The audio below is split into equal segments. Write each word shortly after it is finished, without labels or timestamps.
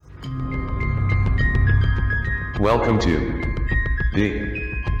Welcome to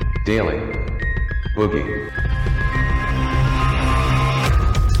the Daily Boogie.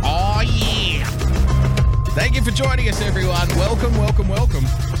 Oh yeah! Thank you for joining us, everyone. Welcome, welcome, welcome.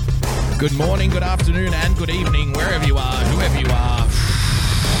 Good morning, good afternoon, and good evening, wherever you are, whoever you are,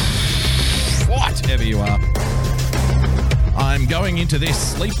 whatever you are. I'm going into this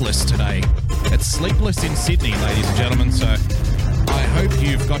sleepless today. It's sleepless in Sydney, ladies and gentlemen, so I hope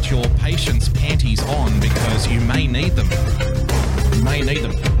you've got your patience panties on because you may need them. You may need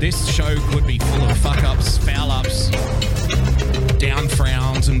them. This show could be full of fuck-ups, foul-ups, down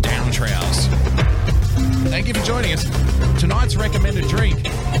frowns, and down trows. Thank you for joining us. Tonight's recommended drink,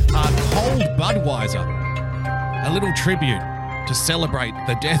 cold Budweiser. A little tribute to celebrate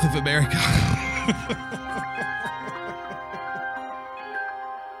the death of America.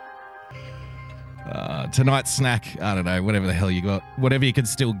 Tonight's snack, I don't know, whatever the hell you got. Whatever you can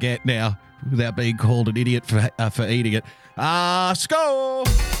still get now without being called an idiot for eating it. Skål!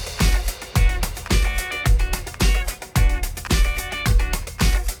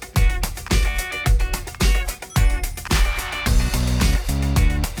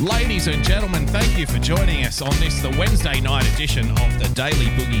 Ladies and gentlemen, thank you for joining us on this, the Wednesday night edition of the Daily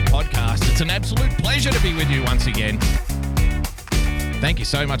Boogie podcast. It's an absolute pleasure to be with you once again. Thank you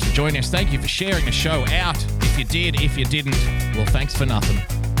so much for joining us. Thank you for sharing the show out. If you did, if you didn't, well, thanks for nothing.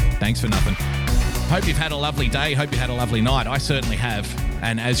 Thanks for nothing. Hope you've had a lovely day. Hope you had a lovely night. I certainly have.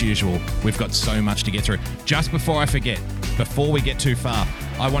 And as usual, we've got so much to get through. Just before I forget, before we get too far,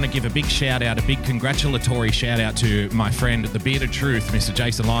 I want to give a big shout out, a big congratulatory shout out to my friend, the Bearded Truth, Mr.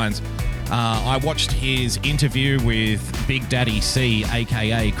 Jason Lyons. I watched his interview with Big Daddy C,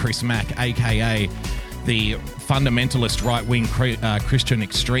 a.k.a. Chris Mack, a.k.a. the fundamentalist right-wing Christian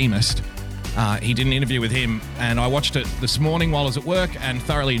extremist. He did an interview with him, and I watched it this morning while I was at work and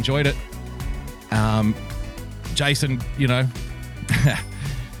thoroughly enjoyed it. Jason, you know,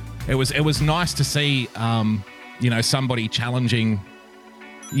 it was nice to see, somebody challenging.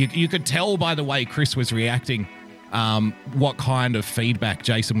 You could tell by the way Chris was reacting what kind of feedback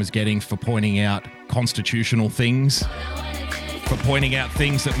Jason was getting for pointing out constitutional things, for pointing out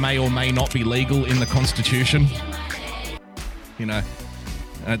things that may or may not be legal in the Constitution. You know,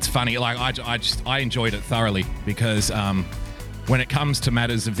 and it's funny. Like I enjoyed it thoroughly because when it comes to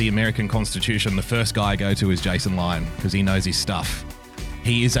matters of the American Constitution, the first guy I go to is Jason Lyon because he knows his stuff.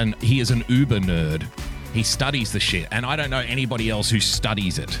 He is an uber nerd. He studies the shit, and I don't know anybody else who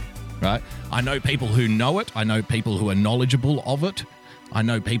studies it. Right? I know people who know it. I know people who are knowledgeable of it. I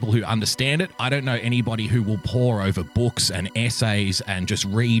know people who understand it. I don't know anybody who will pore over books and essays and just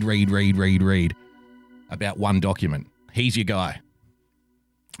read about one document. He's your guy.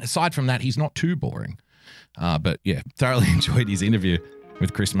 Aside from that, he's not too boring. But yeah, thoroughly enjoyed his interview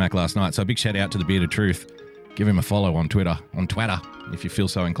with Chris Mack last night. So a big shout out to the Bearded Truth. Give him a follow on Twitter, if you feel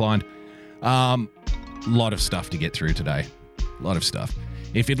so inclined. Lot of stuff to get through today. A lot of stuff.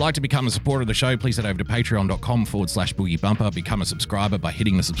 If you'd like to become a supporter of the show, please head over to patreon.com/Boogie Bumper. Become a subscriber by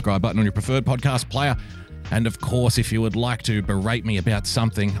hitting the subscribe button on your preferred podcast player. And of course, if you would like to berate me about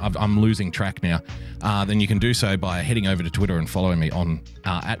something, I'm losing track now, then you can do so by heading over to Twitter and following me on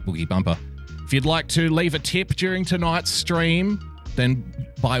at Boogie Bumper. If you'd like to leave a tip during tonight's stream, then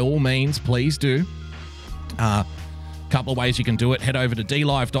by all means, please do. Couple of ways you can do it. Head over to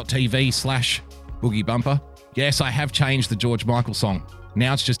dlive.tv/Boogie Bumper. Yes, I have changed the George Michael song.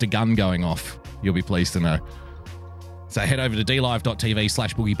 Now it's just a gun going off. You'll be pleased to know. So head over to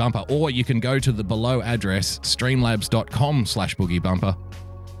dlive.tv/Boogie Bumper, or you can go to the below address, streamlabs.com/Boogie Bumper.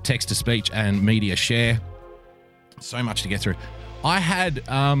 Text to speech and media share. So much to get through. I had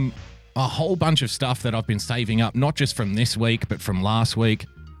a whole bunch of stuff that I've been saving up, not just from this week, but from last week.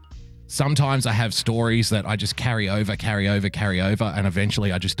 Sometimes I have stories that I just carry over, and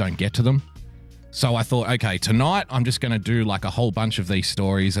eventually I just don't get to them. So I thought, okay, tonight I'm just going to do like a whole bunch of these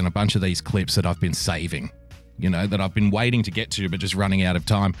stories and a bunch of these clips that I've been saving, that I've been waiting to get to, but just running out of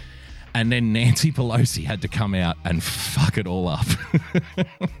time. And then Nancy Pelosi had to come out and fuck it all up.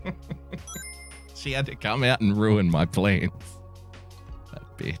 She had to come out and ruin my plans. That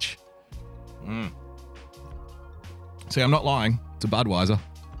bitch. See, I'm not lying. It's a Budweiser.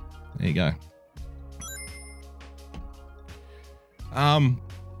 There you go.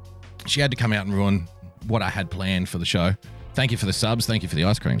 She had to come out and ruin what I had planned for the show. Thank you for the subs. Thank you for the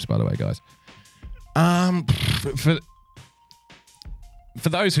ice creams, by the way, guys. For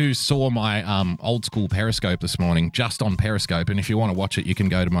those who saw my old school Periscope this morning, just on Periscope, and if you want to watch it, you can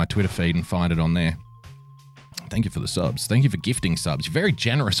go to my Twitter feed and find it on there. Thank you for the subs. Thank you for gifting subs. Very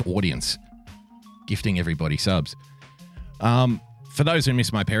generous audience, gifting everybody subs. For those who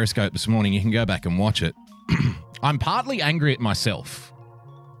missed my Periscope this morning, you can go back and watch it. I'm partly angry at myself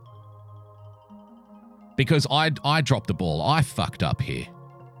because I dropped the ball. I fucked up here.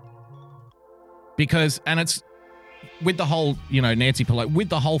 And it's with the whole, Nancy Pelosi, with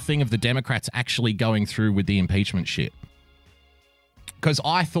the whole thing of the Democrats actually going through with the impeachment shit. Because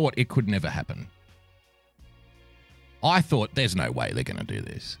I thought it could never happen. I thought there's no way they're going to do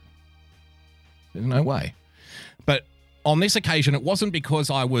this. There's no way. But on this occasion, it wasn't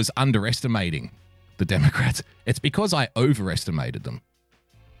because I was underestimating the Democrats. It's because I overestimated them.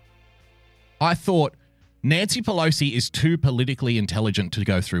 I thought Nancy Pelosi is too politically intelligent to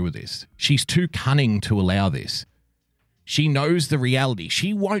go through with this. She's too cunning to allow this. She knows the reality.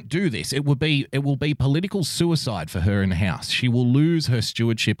 She won't do this. It will be political suicide for her in the House. She will lose her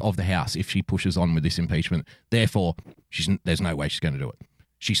stewardship of the House if she pushes on with this impeachment. Therefore, there's no way she's going to do it.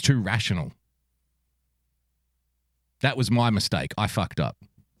 She's too rational. That was my mistake. I fucked up.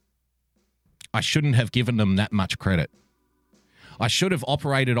 I shouldn't have given them that much credit. I should have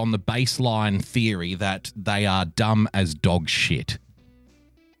operated on the baseline theory that they are dumb as dog shit.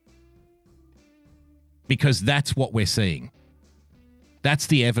 Because that's what we're seeing. That's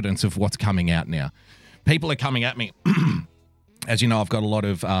the evidence of what's coming out now. People are coming at me. As you know, I've got a lot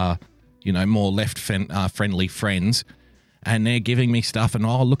of, more left-friendly friends, and they're giving me stuff and,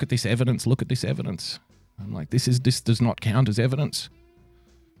 look at this evidence, look at this evidence. I'm like, this does not count as evidence.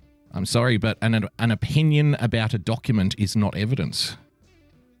 I'm sorry, but an opinion about a document is not evidence.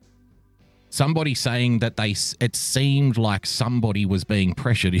 Somebody saying that it seemed like somebody was being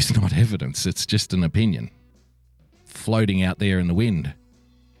pressured is not evidence. It's just an opinion floating out there in the wind.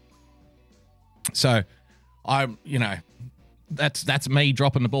 So, that's me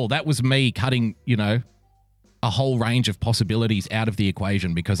dropping the ball. That was me cutting, a whole range of possibilities out of the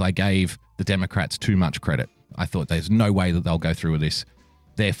equation because I gave the Democrats too much credit. I thought there's no way that they'll go through with this.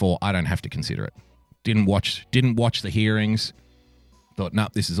 Therefore, I don't have to consider it. Didn't watch the hearings. Thought,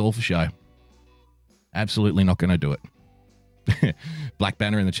 nope, this is all for show. Absolutely not going to do it. Black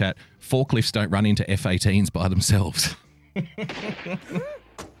Banner in the chat. Forklifts don't run into F-18s by themselves.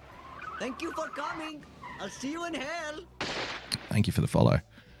 Thank you for coming. I'll see you in hell. Thank you for the follow.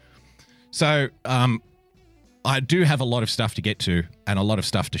 So, I do have a lot of stuff to get to and a lot of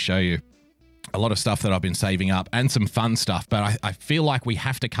stuff to show you. A lot of stuff that I've been saving up and some fun stuff, but I feel like we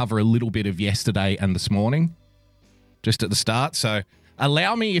have to cover a little bit of yesterday and this morning just at the start. So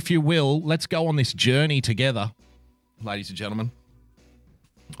allow me, if you will, let's go on this journey together, ladies and gentlemen.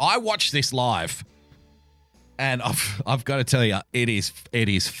 I watched this live and I've got to tell you, it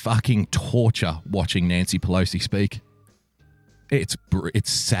is fucking torture watching Nancy Pelosi speak. It's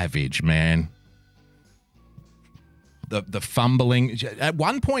savage, man. The fumbling. At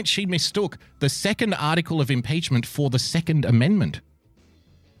one point, she mistook the second article of impeachment for the Second Amendment.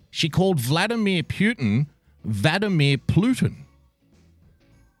 She called Vladimir Putin Vladimir Pluton.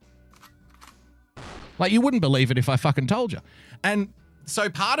 Like, you wouldn't believe it if I fucking told you. And so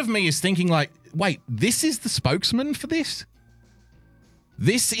part of me is thinking like, wait, this is the spokesman for this?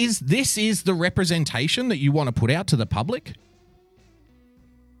 This is the representation that you want to put out to the public?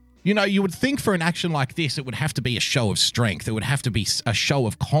 You would think for an action like this, it would have to be a show of strength. It would have to be a show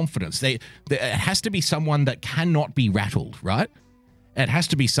of confidence. It has to be someone that cannot be rattled, right? It has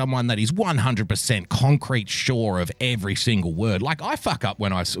to be someone that is 100% concrete sure of every single word. Like, I fuck up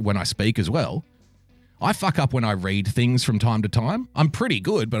when I speak as well. I fuck up when I read things from time to time. I'm pretty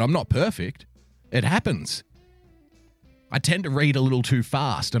good, but I'm not perfect. It happens. I tend to read a little too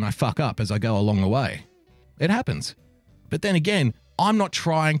fast and I fuck up as I go along the way. It happens. But then again, I'm not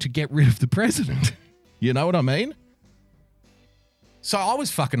trying to get rid of the president. You know what I mean? So I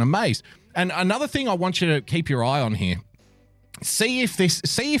was fucking amazed. And another thing I want you to keep your eye on here. See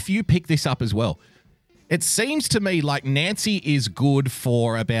if you pick this up as well. It seems to me like Nancy is good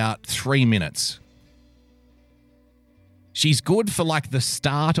for about 3 minutes. She's good for like the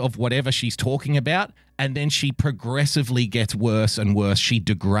start of whatever she's talking about, and then she progressively gets worse and worse. She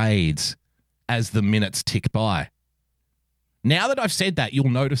degrades as the minutes tick by. Now that I've said that, you'll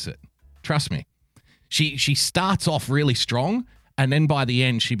notice it. Trust me. She starts off really strong, and then by the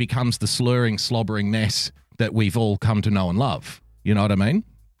end, she becomes the slurring, slobbering mess that we've all come to know and love. You know what I mean?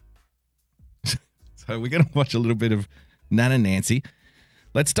 So we're going to watch a little bit of Nana Nancy.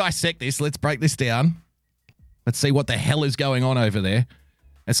 Let's dissect this. Let's break this down. Let's see what the hell is going on over there.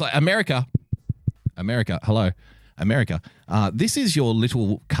 It's like, America, hello, America. This is your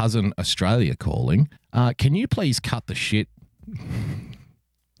little cousin Australia calling. Can you please cut the shit?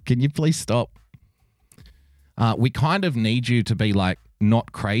 Can you please stop? We kind of need you to be like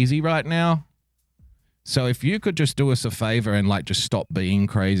not crazy right now. So if you could just do us a favor and like just stop being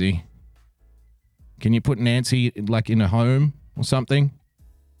crazy. Can you put Nancy like in a home or something?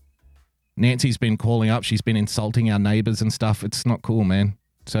 Nancy's been calling up. She's been insulting our neighbors and stuff. It's not cool, man.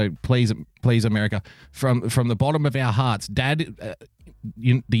 So please, America, from the bottom of our hearts, Dad,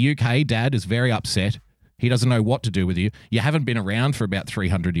 the UK, Dad is very upset. He doesn't know what to do with you. You haven't been around for about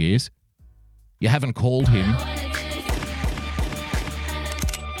 300 years. You haven't called him.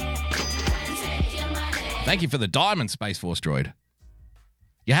 Thank you for the diamond, Space Force droid.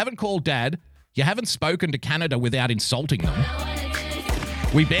 You haven't called Dad. You haven't spoken to Canada without insulting them.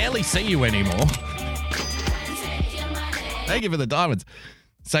 We barely see you anymore. Thank you for the diamonds.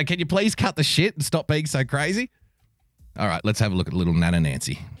 So can you please cut the shit and stop being so crazy? All right, let's have a look at little Nana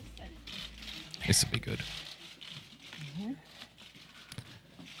Nancy. This will be good.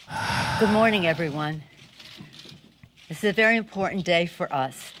 Good morning, everyone. This is a very important day for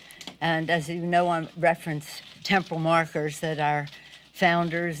us. And as you know, I reference temporal markers that our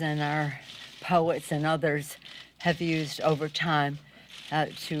founders and our poets and others have used over time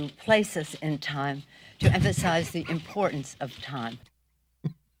to place us in time, to emphasize the importance of time.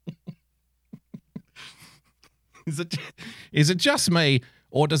 Is it just me,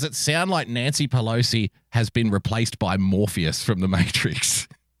 or does it sound like Nancy Pelosi has been replaced by Morpheus from The Matrix?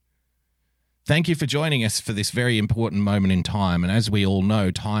 Thank you for joining us for this very important moment in time. And as we all know,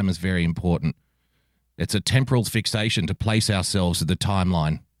 time is very important. It's a temporal fixation to place ourselves at the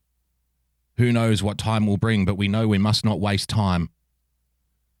timeline. Who knows what time will bring, but we know we must not waste time.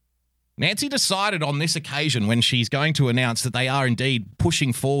 Nancy decided on this occasion, when she's going to announce that they are indeed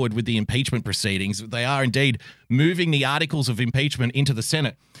pushing forward with the impeachment proceedings, they are indeed moving the articles of impeachment into the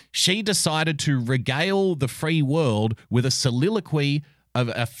Senate, she decided to regale the free world with a soliloquy of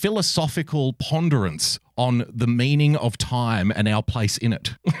a philosophical ponderance on the meaning of time and our place in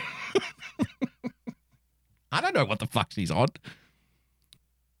it. I don't know what the fuck she's on.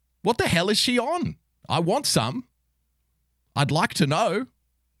 What the hell is she on? I want some. I'd like to know.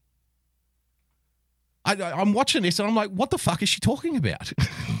 I'm watching this and I'm like, what the fuck is she talking about?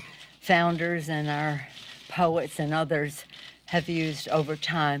 Founders and our poets and others have used over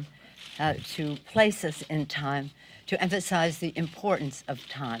time to place us in time, to emphasize the importance of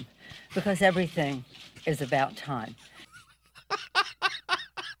time, because everything is about time.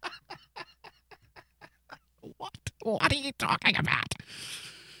 What are you talking about?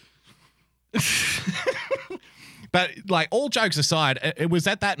 But like, all jokes aside, it was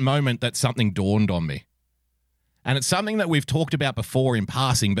at that moment that something dawned on me. And it's something that we've talked about before in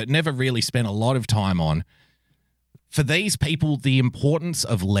passing, but never really spent a lot of time on. For these people, the importance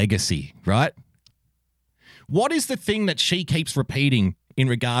of legacy, right? What is the thing that she keeps repeating in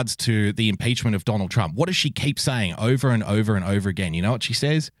regards to the impeachment of Donald Trump? What does she keep saying over and over and over again? You know what she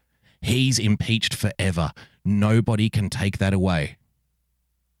says? He's impeached forever. Nobody can take that away.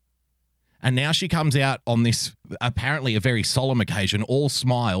 And now she comes out on this apparently a very solemn occasion, all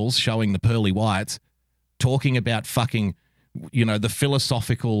smiles, showing the pearly whites, talking about fucking, you know, the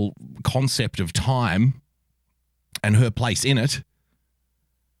philosophical concept of time and her place in it.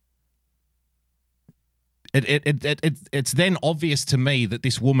 It's then obvious to me that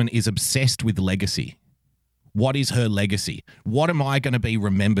this woman is obsessed with legacy. What is her legacy? What am I going to be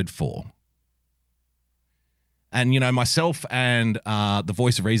remembered for? And, you know, myself and the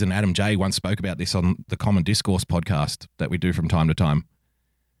voice of reason, Adam J, once spoke about this on the Common Discourse podcast that we do from time to time.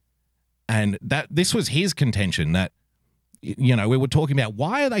 And that this was his contention that, you know, we were talking about,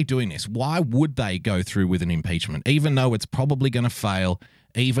 why are they doing this? Why would they go through with an impeachment, even though it's probably going to fail,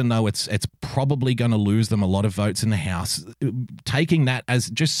 even though it's probably going to lose them a lot of votes in the House? Taking that as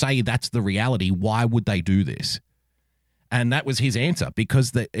just say that's the reality, why would they do this? And that was his answer,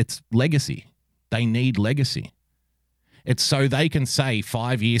 because it's legacy. They need legacy. It's so they can say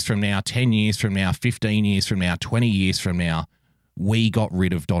 5 years from now, 10 years from now, 15 years from now, 20 years from now, we got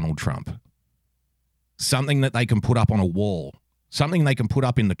rid of Donald Trump. Something that they can put up on a wall. Something they can put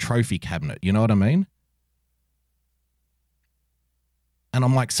up in the trophy cabinet. You know what I mean? And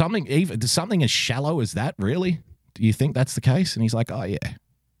I'm like, something as shallow as that, really? Do you think that's the case? And he's like, oh, yeah.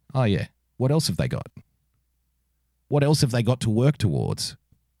 Oh, yeah. What else have they got? What else have they got to work towards?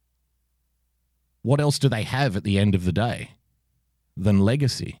 What else do they have at the end of the day than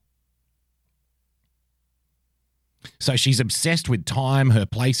legacy? So she's obsessed with time, her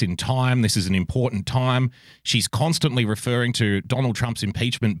place in time. This is an important time. She's constantly referring to Donald Trump's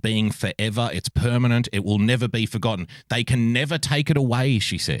impeachment being forever. It's permanent. It will never be forgotten. They can never take it away,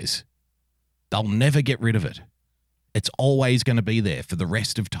 she says. They'll never get rid of it. It's always going to be there for the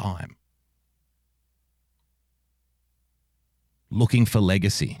rest of time. Looking for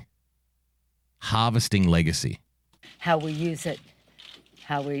legacy. harvesting legacy. How we use it,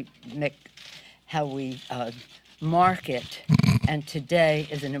 how we mark it. And today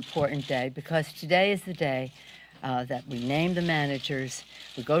is an important day because today is the day that we name the managers.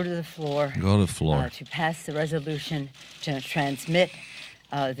 We go to the floor. To pass the resolution to transmit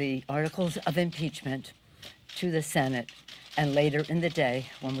the articles of impeachment to the Senate. And later in the day,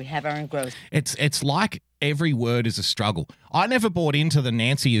 when we have our engrossed. It's like every word is a struggle. I never bought into the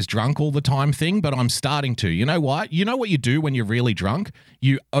Nancy is drunk all the time thing, but I'm starting to. You know what? You know what you do when you're really drunk?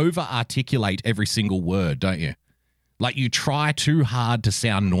 You over-articulate every single word, don't you? Like you try too hard to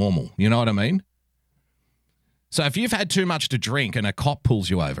sound normal. You know what I mean? So if you've had too much to drink and a cop pulls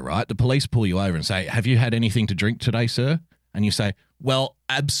you over, right? The police pull you over and say, have you had anything to drink today, sir? And you say, well,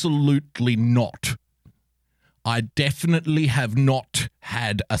 absolutely not. I definitely have not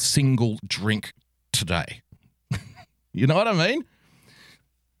had a single drink today. You know what I mean?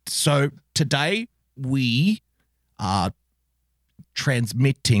 So today we are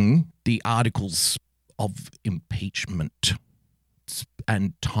transmitting the articles of impeachment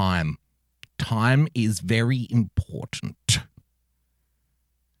and time. Time is very important.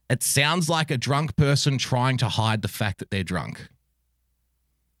 It sounds like a drunk person trying to hide the fact that they're drunk.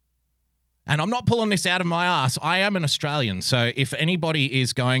 And I'm not pulling this out of my ass. I am an Australian, so if anybody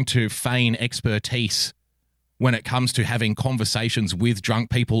is going to feign expertise when it comes to having conversations with drunk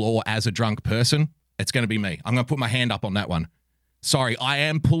people or as a drunk person, it's going to be me. I'm going to put my hand up on that one. Sorry, I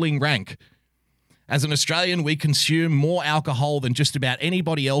am pulling rank. As an Australian, we consume more alcohol than just about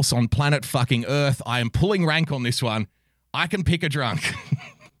anybody else on planet fucking Earth. I am pulling rank on this one. I can pick a drunk.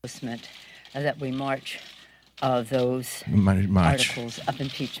 That we march those articles of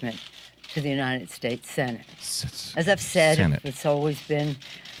impeachment to the United States Senate. As I've said, Senate. It's always been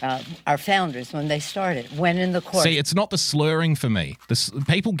our founders when they started, when in the court. See, it's not the slurring for me.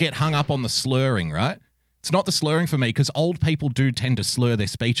 People get hung up on the slurring, right? It's not the slurring for me because old people do tend to slur their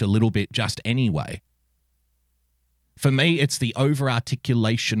speech a little bit just anyway. For me, it's the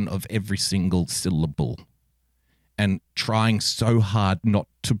over-articulation of every single syllable and trying so hard not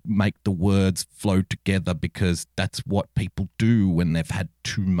to make the words flow together because that's what people do when they've had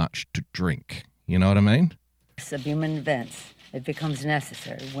too much to drink. You know what I mean? Of human events. It becomes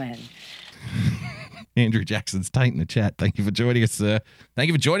necessary when. Andrew Jackson's taking the chat. Thank you for joining us, sir. Thank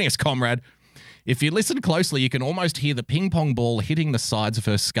you for joining us, comrade. If you listen closely, you can almost hear the ping pong ball hitting the sides of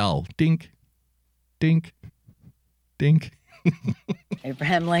her skull. Dink, dink, dink.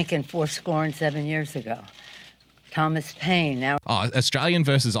 Abraham Lincoln 7 years ago. Thomas Paine. Now, Australian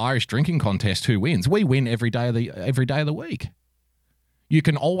versus Irish drinking contest. Who wins? We win every day of the week. You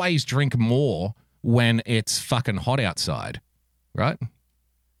can always drink more when it's fucking hot outside, right?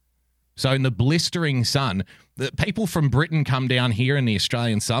 So in the blistering sun, the people from Britain come down here in the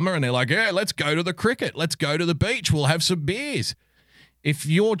Australian summer and they're like, yeah, let's go to the cricket. Let's go to the beach. We'll have some beers. If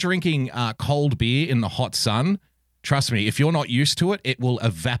you're drinking cold beer in the hot sun, trust me, if you're not used to it, it will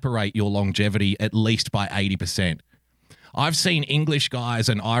evaporate your longevity at least by 80%. I've seen English guys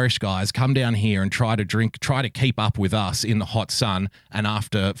and Irish guys come down here and try to keep up with us in the hot sun, and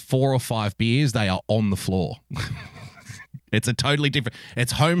after 4 or 5 beers, they are on the floor. It's a totally different,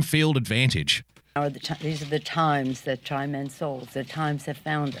 it's home field advantage. These are the times that try men's souls, the times that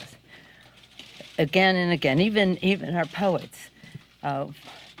found us. Again and again, even our poets,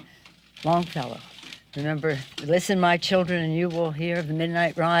 Longfellow. Remember, listen, my children, and you will hear of the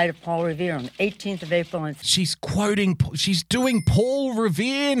midnight ride of Paul Revere on the 18th of April. She's doing Paul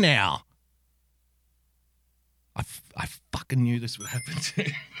Revere now. I fucking knew this would happen to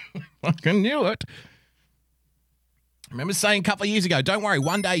you. I fucking knew it. I remember saying a couple of years ago, don't worry,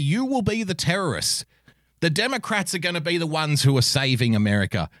 one day you will be the terrorists. The Democrats are going to be the ones who are saving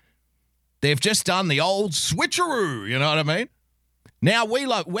America. They've just done the old switcheroo, you know what I mean? Now we're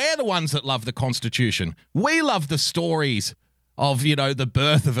the ones that love the Constitution. We love the stories of, the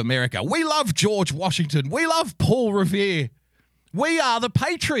birth of America. We love George Washington. We love Paul Revere. We are the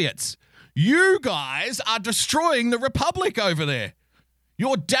patriots. You guys are destroying the Republic over there.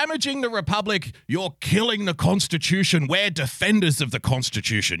 You're damaging the Republic. You're killing the Constitution. We're defenders of the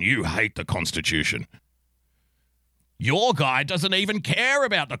Constitution. You hate the Constitution. Your guy doesn't even care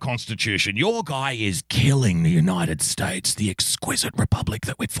about the Constitution. Your guy is killing the United States, the exquisite republic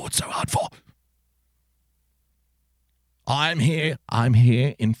that we've fought so hard for. I'm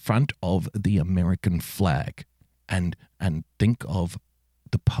here in front of the American flag and think of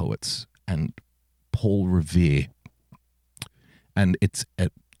the poets and Paul Revere. And it's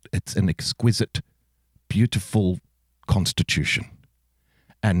an exquisite, beautiful Constitution.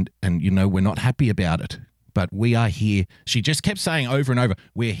 And we're not happy about it. but we are here. She just kept saying over and over,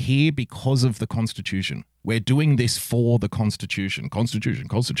 we're here because of the Constitution. We're doing this for the Constitution. Constitution,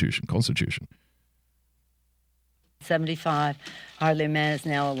 Constitution, Constitution. 75, hardly a man is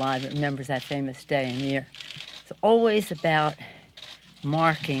now alive that remembers that famous day and year. It's always about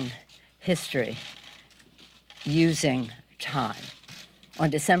marking history using time. On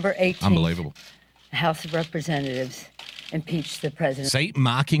December 18th, Unbelievable. the House of Representatives impeached the president. See,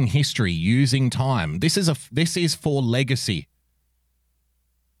 marking history using time. This is for legacy.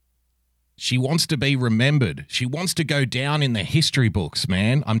 She wants to be remembered. She wants to go down in the history books,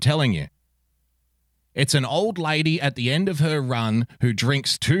 man. I'm telling you. It's an old lady at the end of her run who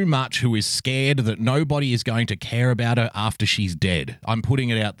drinks too much, who is scared that nobody is going to care about her after she's dead. I'm putting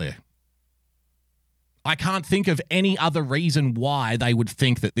it out there. I can't think of any other reason why they would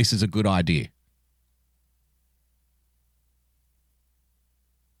think that this is a good idea.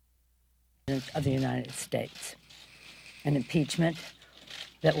 Of the United States. An impeachment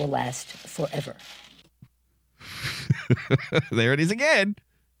that will last forever. There it is again.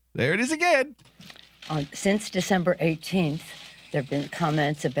 There it is again. Since December 18th, there have been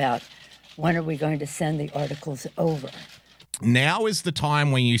comments about when are we going to send the articles over. Now is the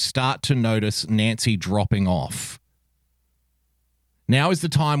time when you start to notice Nancy dropping off. Now is the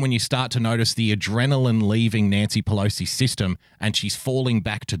time when you start to notice the adrenaline leaving Nancy Pelosi's system and she's falling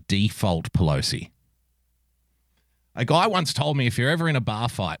back to default Pelosi. A guy once told me if you're ever in a bar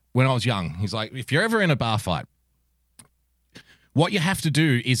fight, when I was young, he's like, if you're ever in a bar fight, what you have to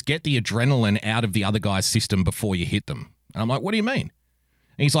do is get the adrenaline out of the other guy's system before you hit them. And I'm like, what do you mean?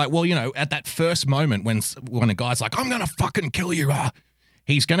 And he's like, well, you know, at that first moment when a guy's like, I'm going to fucking kill you,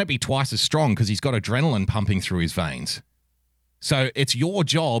 he's going to be twice as strong because he's got adrenaline pumping through his veins. So it's your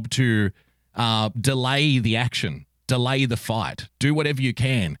job to delay the action, delay the fight, do whatever you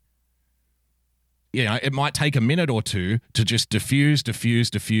can. You know, it might take a minute or two to just diffuse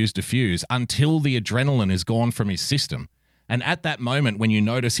until the adrenaline is gone from his system. And at that moment, when you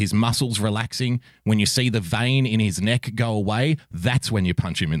notice his muscles relaxing, when you see the vein in his neck go away, that's when you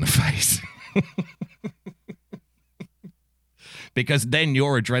punch him in the face. Because then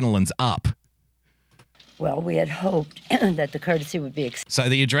your adrenaline's up. Well, we had hoped that the courtesy would be So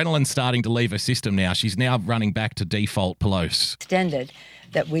the adrenaline's starting to leave her system now. She's now running back to default Pelosi. Extended,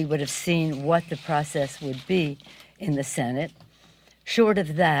 that we would have seen what the process would be in the Senate. Short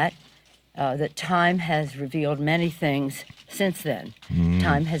of that, that time has revealed many things since then.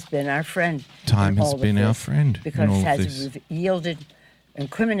 Time has been our friend. Time has been our friend. Because it has yielded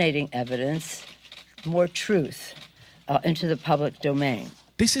incriminating evidence, more truth into the public domain.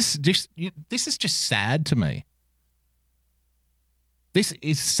 This is just sad to me. This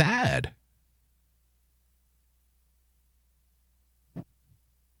is sad.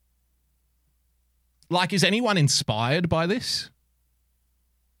 Like, is anyone inspired by this?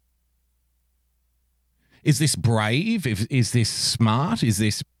 Is this brave? Is this smart? Is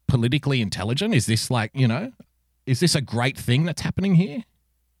this politically intelligent? Is this like, you know, is this a great thing that's happening here?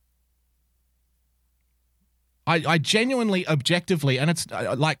 I genuinely, objectively, and it's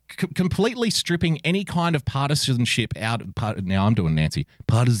like completely stripping any kind of partisanship out. Now I'm doing Nancy.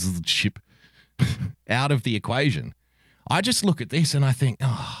 Partisanship out of the equation. I just look at this and I think,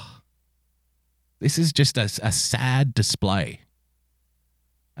 oh, this is just a sad display.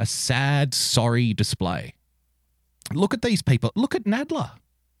 A sad, sorry display. Look at these people. Look at Nadler.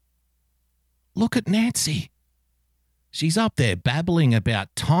 Look at Nancy. She's up there babbling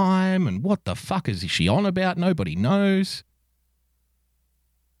about time and what the fuck is she on about? Nobody knows.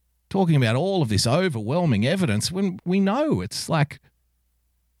 Talking about all of this overwhelming evidence when we know it's like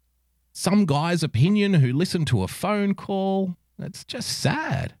some guy's opinion who listened to a phone call. It's just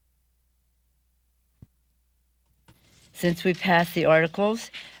sad. Since we passed the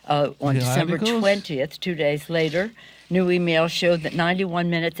articles on December 20th, 2 days later, new emails showed that 91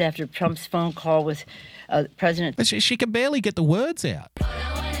 minutes after Trump's phone call with President... But she can barely get the words out.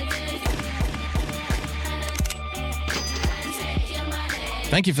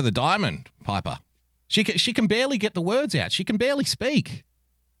 Thank you for the diamond, Piper. She can barely get the words out. She can barely speak.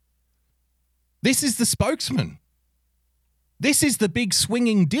 This is the spokesman. This is the big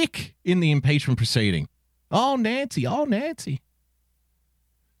swinging dick in the impeachment proceeding. Oh, Nancy. Oh, Nancy.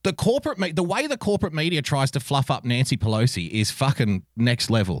 The way the corporate media tries to fluff up Nancy Pelosi is fucking next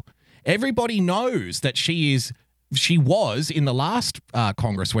level. Everybody knows that she was in the last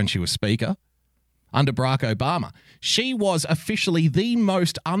Congress when she was Speaker under Barack Obama. She was officially the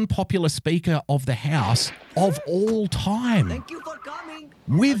most unpopular Speaker of the House of all time. Thank you for coming.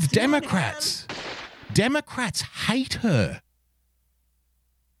 With Democrats. Democrats hate her.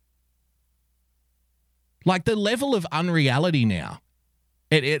 Like the level of unreality now,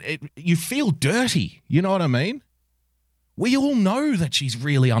 you feel dirty. You know what I mean? We all know that she's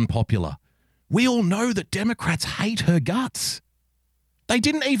really unpopular. We all know that Democrats hate her guts. They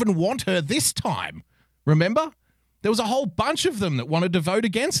didn't even want her this time. Remember? There was a whole bunch of them that wanted to vote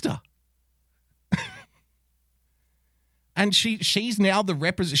against her. And she's now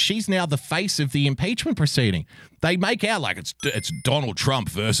the face of the impeachment proceeding. They make out like it's Donald Trump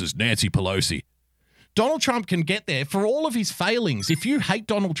versus Nancy Pelosi. Donald Trump can get there for all of his failings. If you hate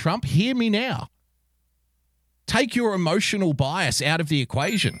Donald Trump, hear me now. Take your emotional bias out of the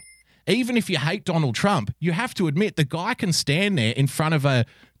equation. Even if you hate Donald Trump, you have to admit the guy can stand there in front of a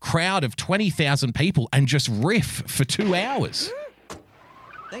crowd of 20,000 people and just riff for 2 hours.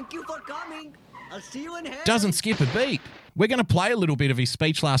 Thank you for coming. I'll see you in hell. Doesn't skip a beat. We're going to play a little bit of his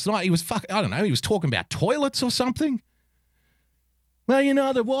speech last night. He was he was talking about toilets or something. Well, you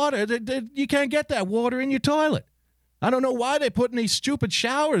know, the water, you can't get that water in your toilet. I don't know why they're putting these stupid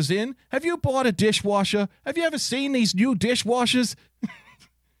showers in. Have you bought a dishwasher? Have you ever seen these new dishwashers?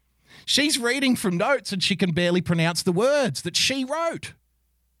 She's reading from notes and she can barely pronounce the words that she wrote.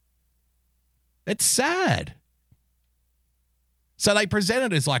 It's sad. So they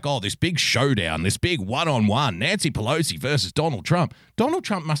present it as like, oh, this big showdown, this big one-on-one, Nancy Pelosi versus Donald Trump. Donald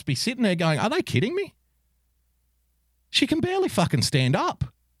Trump must be sitting there going, are they kidding me? She can barely fucking stand up.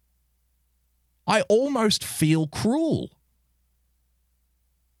 I almost feel cruel.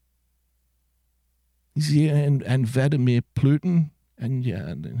 Yeah, and Vladimir Putin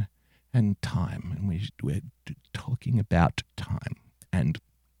and time. And we're talking about time and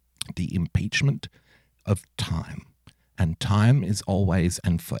the impeachment of time. And time is always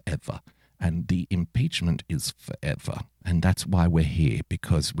and forever. And the impeachment is forever. And that's why we're here,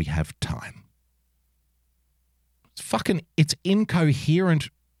 because we have time. It's incoherent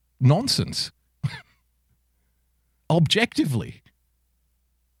nonsense. Objectively.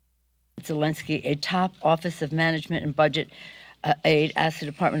 Zelensky, a top Office of Management and Budget aide, asked the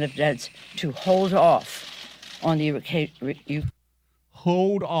Department of Defense to hold off on the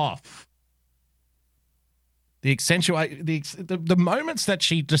hold off. The moments that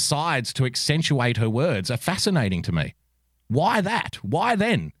she decides to accentuate her words are fascinating to me. Why that? Why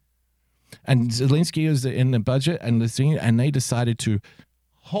then? And Zelensky was in the budget and they decided to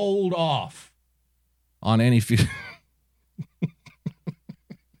hold off on any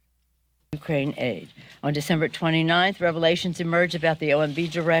Ukraine aid. On December 29th, revelations emerged about the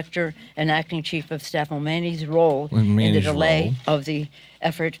OMB director and acting chief of staff Khomeini's role in the delay of the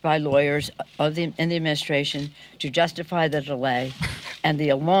effort by lawyers in the administration to justify the delay and the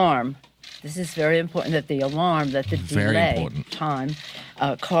alarm. This is very important, that the delay time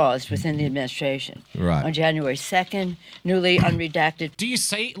caused within the administration. Right. On January 2nd, newly unredacted. Do you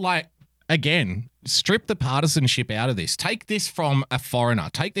see, again, strip the partisanship out of this. Take this from a foreigner.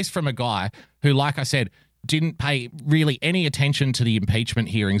 Take this from a guy who, like I said, didn't pay really any attention to the impeachment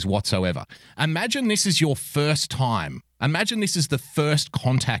hearings whatsoever. Imagine this is your first time. Imagine this is the first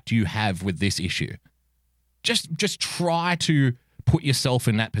contact you have with this issue. Just try to put yourself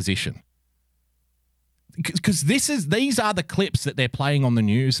in that position. Because these are the clips that they're playing on the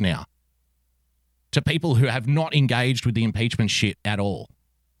news now to people who have not engaged with the impeachment shit at all.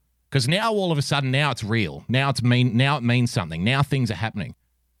 Because now all of a sudden, now it's real. Now it means something. Now things are happening.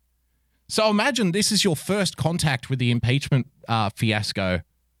 So imagine this is your first contact with the impeachment fiasco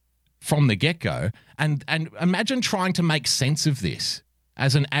from the get-go. And imagine trying to make sense of this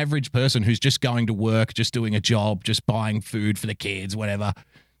as an average person who's just going to work, just doing a job, just buying food for the kids, whatever,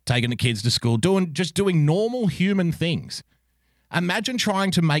 taking the kids to school, doing normal human things. Imagine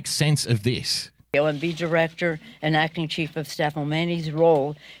trying to make sense of this. The OMB director and acting chief of staff Khomeini's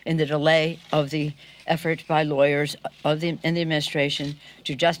role in the delay of the effort by lawyers in the administration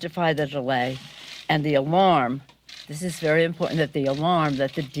to justify the delay and the alarm. This is very important, that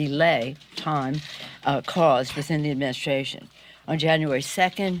the delay time caused within the administration. On January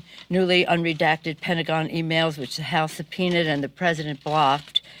 2nd, newly unredacted Pentagon emails, which the House subpoenaed and the president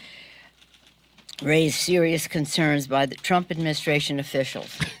blocked, raised serious concerns by the Trump administration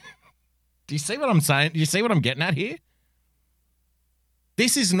officials. Do you see what I'm saying? Do you see what I'm getting at here?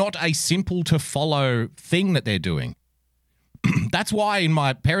 This is not a simple to follow thing that they're doing. That's why in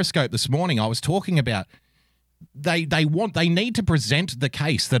my Periscope this morning I was talking about they need to present the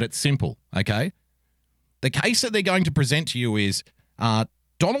case that it's simple, okay? The case that they're going to present to you is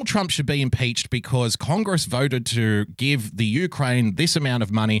Donald Trump should be impeached because Congress voted to give the Ukraine this amount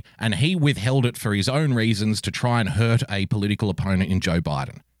of money and he withheld it for his own reasons to try and hurt a political opponent in Joe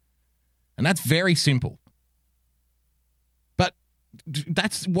Biden. And that's very simple. But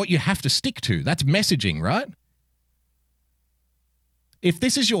that's what you have to stick to. That's messaging, right? If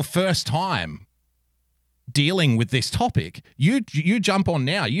this is your first time dealing with this topic, you jump on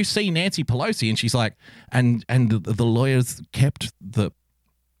now. You see Nancy Pelosi, and she's like, and the lawyers kept the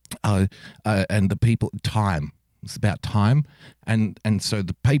and the people time. It's about time, and so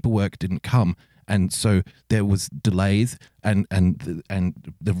the paperwork didn't come, and so there was delays, and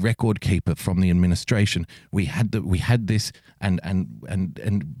the record keeper from the administration. We had this, and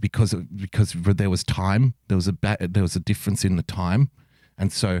because there was time, there was a difference in the time.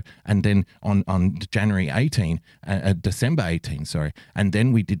 And so, and then on January 18, December 18, sorry, and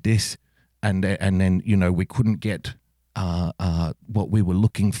then we did this, and then we couldn't get what we were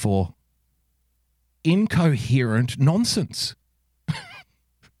looking for. Incoherent nonsense.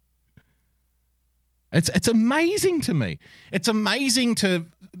 It's amazing to me. It's amazing to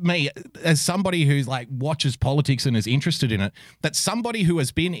me as somebody who's like watches politics and is interested in it, that somebody who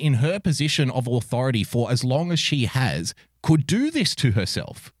has been in her position of authority for as long as she has could do this to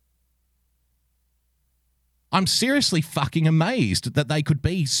herself. I'm seriously fucking amazed that they could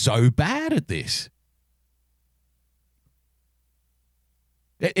be so bad at this.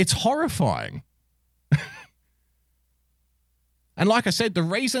 It's horrifying. And like I said, the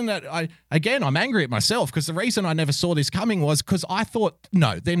reason that I'm angry at myself, because the reason I never saw this coming was because I thought,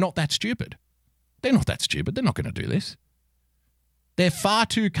 no, they're not that stupid. They're not that stupid. They're not going to do this. They're far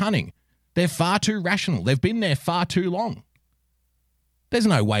too cunning. They're far too rational. They've been there far too long. There's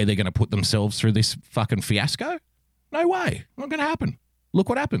no way they're going to put themselves through this fucking fiasco. No way. Not going to happen. Look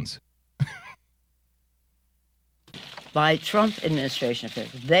what happens. By Trump administration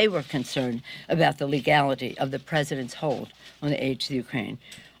officials, they were concerned about the legality of the president's hold on the aid to the Ukraine.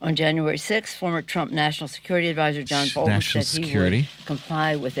 On January 6th, former Trump National Security Advisor John Bolton said he would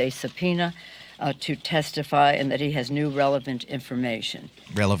comply with a subpoena to testify and that he has new relevant information.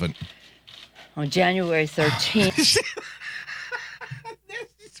 Relevant. On January 13th...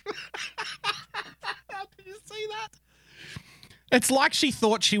 Did you see that? It's like she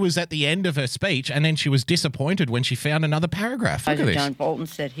thought she was at the end of her speech and then she was disappointed when she found another paragraph. Look at this. John Bolton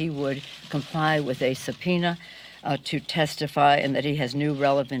said he would comply with a subpoena to testify and that he has new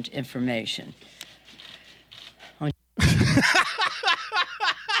relevant information.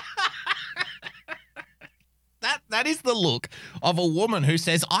 That is the look of a woman who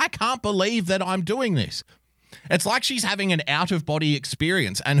says, I can't believe that I'm doing this. It's like she's having an out-of-body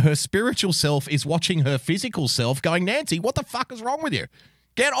experience and her spiritual self is watching her physical self going, Nancy, what the fuck is wrong with you?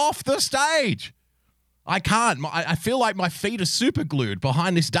 Get off the stage. I can't. I feel like my feet are super glued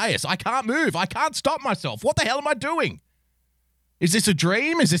behind this dais. I can't move. I can't stop myself. What the hell am I doing? Is this a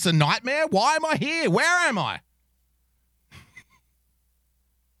dream? Is this a nightmare? Why am I here? Where am I?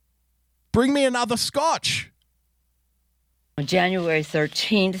 Bring me another scotch. On January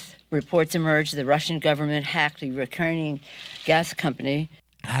 13th, reports emerged the Russian government hacked the Ukrainian gas company.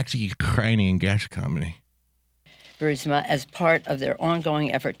 Hacked the Ukrainian gas company. Burisma as part of their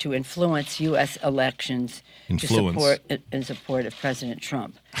ongoing effort to influence U.S. elections in support of President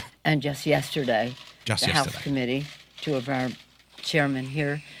Trump. And just yesterday, House Committee, two of our chairmen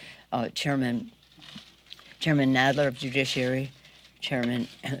here, Chairman Nadler of Judiciary, Chairman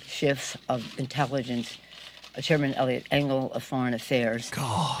Schiff of Intelligence, Chairman Elliot Engel of Foreign Affairs,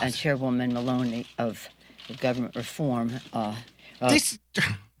 and Chairwoman Maloney of Government Reform.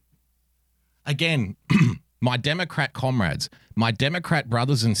 Again, my Democrat comrades, my Democrat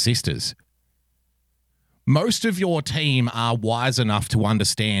brothers and sisters, most of your team are wise enough to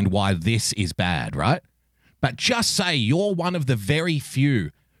understand why this is bad, right? But just say you're one of the very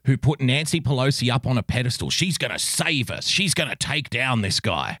few who put Nancy Pelosi up on a pedestal. She's going to save us. She's going to take down this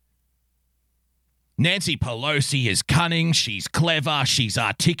guy. Nancy Pelosi is cunning, she's clever, she's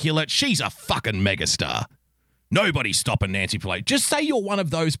articulate, she's a fucking megastar. Nobody's stopping Nancy Pelosi. Just say you're one of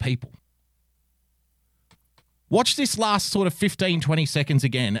those people. Watch this last sort of 15, 20 seconds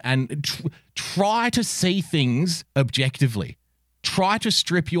again and try to see things objectively. Try to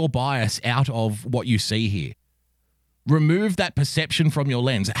strip your bias out of what you see here. Remove that perception from your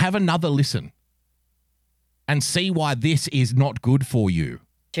lens. Have another listen and see why this is not good for you.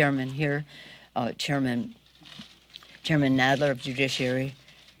 Chairman here. Chairman Nadler of Judiciary,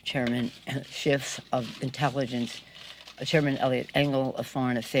 Chairman Schiff of Intelligence, Chairman Elliot Engel of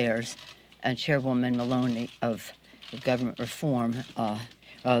Foreign Affairs, and Chairwoman Maloney of Government Reform.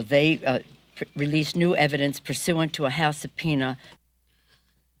 They released new evidence pursuant to a House subpoena.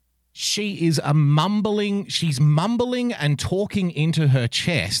 She's mumbling and talking into her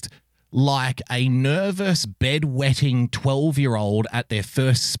chest like a nervous, bedwetting 12-year-old at their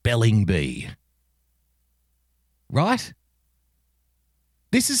first spelling bee. Right?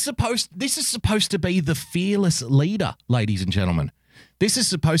 This is supposed to be the fearless leader, ladies and gentlemen. This is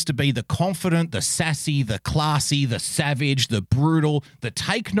supposed to be the confident, the sassy, the classy, the savage, the brutal, the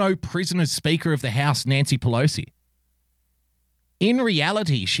take no prisoners Speaker of the House, Nancy Pelosi. In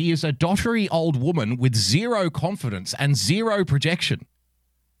reality, she is a dottery old woman with zero confidence and zero projection.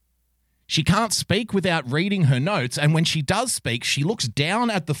 She can't speak without reading her notes, and when she does speak, she looks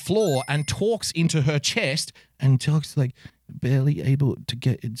down at the floor and talks into her chest and talks like barely able to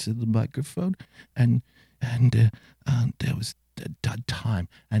get into the microphone. And there was a time,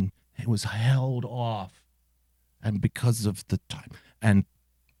 and it was held off, and because of the time, and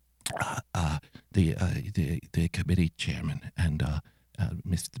the committee chairman and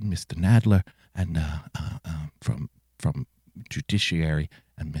Mr. Nadler and from Judiciary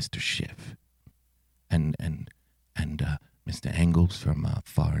and Mr. Schiff and Mr. Engels from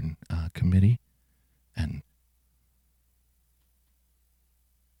Foreign Committee and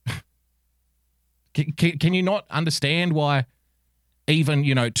can you not understand why even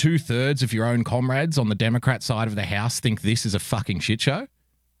 2/3 of your own comrades on the Democrat side of the House think this is a fucking shit show?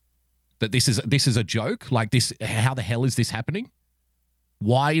 That this is a joke? Like this, how the hell is this happening?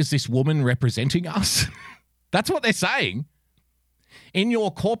 Why is this woman representing us? That's what they're saying. In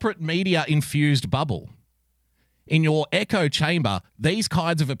your corporate media infused bubble, in your echo chamber, these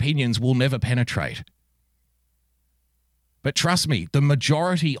kinds of opinions will never penetrate. But trust me, the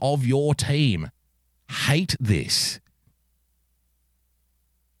majority of your team hate this.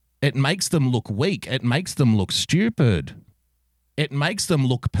 It makes them look weak. It makes them look stupid. It makes them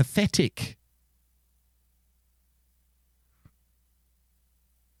look pathetic.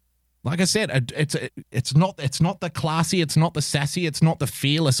 Like I said, it's not the classy, it's not the sassy, it's not the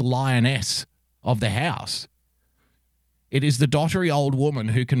fearless lioness of the House. It is the dottery old woman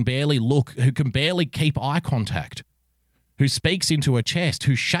who can barely look, who can barely keep eye contact, who speaks into her chest,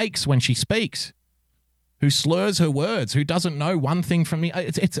 who shakes when she speaks, who slurs her words, who doesn't know one thing from the...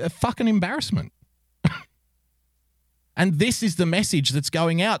 It's a fucking embarrassment. And this is the message that's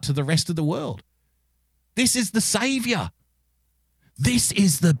going out to the rest of the world. This is the savior. This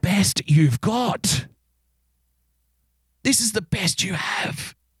is the best you've got. This is the best you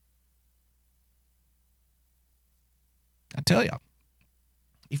have. I tell you,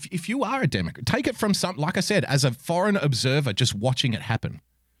 if you are a Democrat, take it from like I said, as a foreign observer just watching it happen.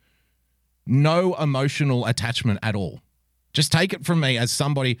 No emotional attachment at all. Just take it from me as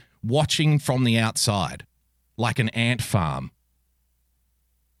somebody watching from the outside, like an ant farm.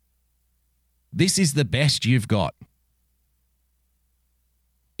 This is the best you've got.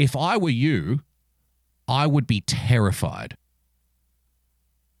 If I were you, I would be terrified.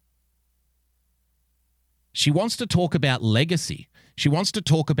 She wants to talk about legacy. She wants to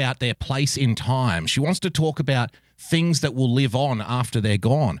talk about their place in time. She wants to talk about things that will live on after they're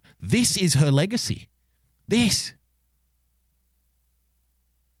gone. This is her legacy. This.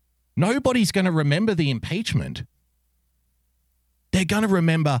 Nobody's going to remember the impeachment. They're going to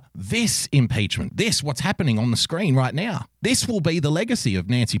remember this impeachment, this, what's happening on the screen right now. This will be the legacy of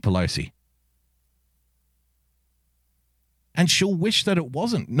Nancy Pelosi. And she'll wish that it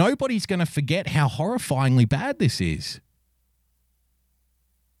wasn't. Nobody's going to forget how horrifyingly bad this is.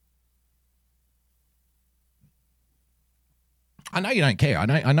 I know you don't care. I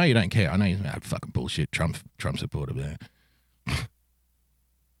know you don't care. I know you're fucking bullshit Trump supporter there.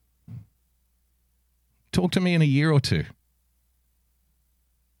 Talk to me in a year or two.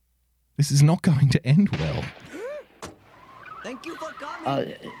 This is not going to end well. Thank you for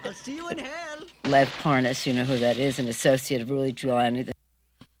coming. I'll see you in hell. Lev Parnas, you know who that is, an associate of Rudy Giuliani.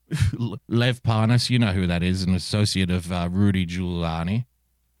 Lev Parnas, you know who that is, an associate of Rudy Giuliani.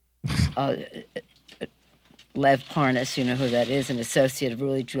 Lev Parnas, you know who that is, an associate of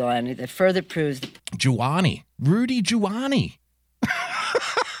Rudy Giuliani. That further proves... Giuliani. Rudy Giuliani.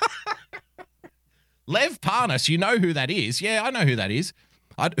 Lev Parnas, you know who that is. Yeah, I know who that is.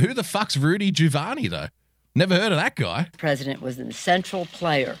 Who the fuck's Rudy Giuliani, though? Never heard of that guy. The president was the central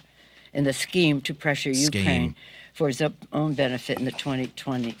player in the scheme to pressure Ukraine for his own benefit in the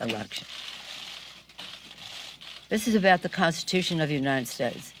 2020 election. This is about the Constitution of the United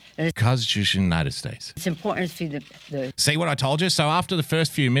States. Constitution of the United States. It's important to see the... See what I told you? So after the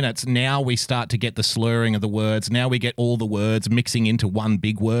first few minutes, now we start to get the slurring of the words. Now we get all the words mixing into one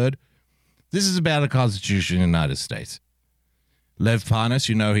big word. This is about the Constitution of the United States. Lev Parnas,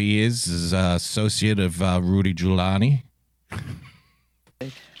 you know who he is associate of Rudy Giuliani.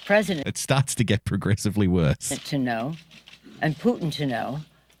 President... It starts to get progressively worse. ...to know, and Putin to know,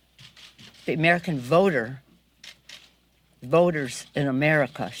 the American voters in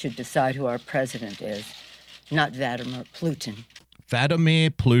America should decide who our president is, not Vladimir Putin. Vladimir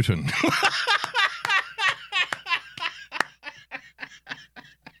Putin.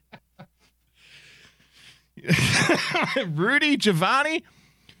 Rudy Giuliani,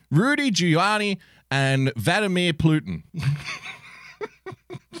 and Vladimir Putin.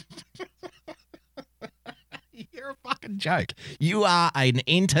 You're a fucking joke. You are an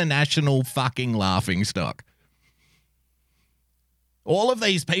international fucking laughingstock. All of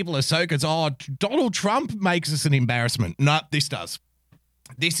these people are so good. Oh, Donald Trump makes us an embarrassment. No, this does.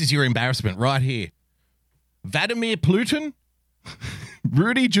 This is your embarrassment right here. Vladimir Putin?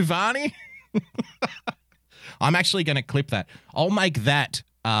 Rudy Giuliani? I'm actually going to clip that. I'll make that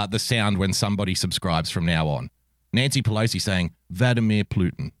the sound when somebody subscribes from now on. Nancy Pelosi saying, Vladimir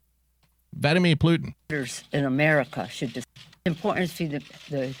Putin. Vladimir Putin. In America should decide. It's important for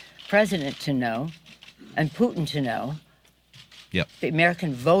the president to know and Putin to know. Yep. The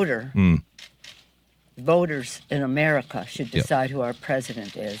American voters in America should decide who our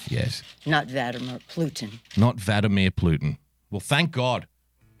president is. Yes. Not Vladimir Putin. Not Vladimir Putin. Well, thank God.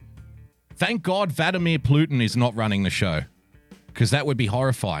 Thank God Vladimir Putin is not running the show, because that would be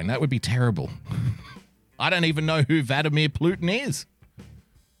horrifying. That would be terrible. I don't even know who Vladimir Putin is.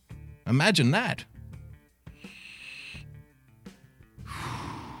 Imagine that.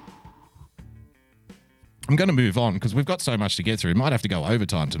 I'm going to move on because we've got so much to get through. We might have to go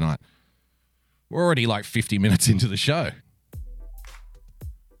overtime tonight. We're already like 50 minutes into the show.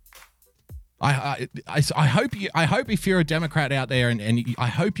 I hope if you're a Democrat out there and I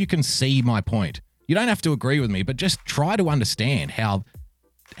hope you can see my point. You don't have to agree with me, but just try to understand how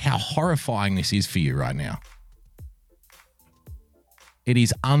horrifying this is for you right now. It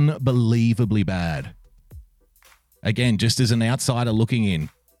is unbelievably bad. Again, just as an outsider looking in.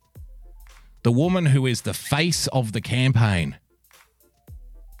 The woman who is the face of the campaign.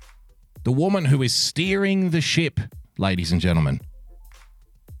 The woman who is steering the ship, ladies and gentlemen.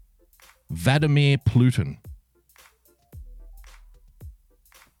 Vladimir Putin.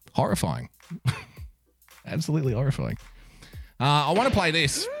 Horrifying. Absolutely horrifying. I want to play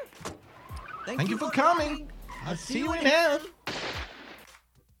this. Thank you for coming. I'll see you in hell.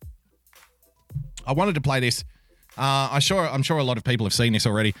 I wanted to play this. I'm sure a lot of people have seen this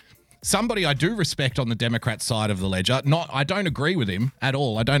already. Somebody I do respect on the Democrat side of the ledger. I don't agree with him at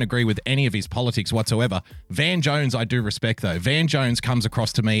all. I don't agree with any of his politics whatsoever. Van Jones, I do respect, though. Van Jones comes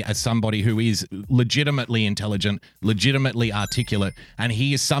across to me as somebody who is legitimately intelligent, legitimately articulate, and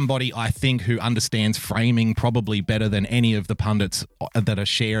he is somebody I think who understands framing probably better than any of the pundits that are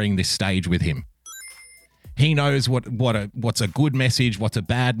sharing this stage with him. He knows what's a good message, what's a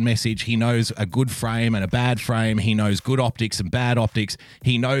bad message. He knows a good frame and a bad frame. He knows good optics and bad optics.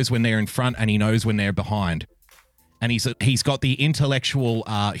 He knows when they're in front and he knows when they're behind. And he's got the intellectual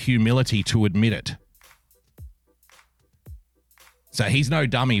humility to admit it. So he's no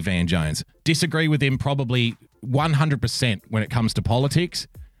dummy, Van Jones. Disagree with him probably 100% when it comes to politics,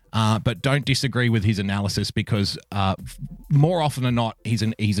 but don't disagree with his analysis because more often than not, he's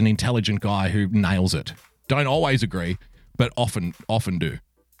an intelligent guy who nails it. Don't always agree, but often do.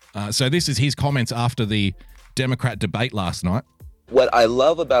 So this is his comments after the Democrat debate last night. What I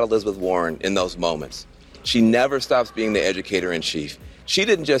love about Elizabeth Warren in those moments, she never stops being the educator-in-chief. She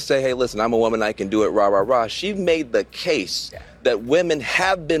didn't just say, hey, listen, I'm a woman, I can do it, rah, rah, rah. She made the case that women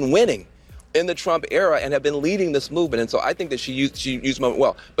have been winning in the Trump era and have been leading this movement. And so I think that she used moment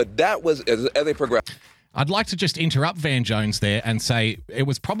well. But that was, as they progressed. I'd like to just interrupt Van Jones there and say it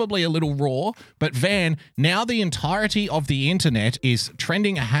was probably a little raw, but Van, now the entirety of the internet is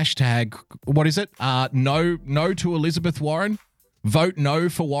trending a hashtag, what is it? No to Elizabeth Warren. Vote no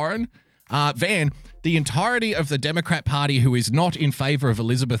for Warren. Van, the entirety of the Democrat Party who is not in favor of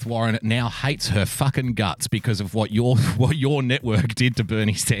Elizabeth Warren now hates her fucking guts because of what your network did to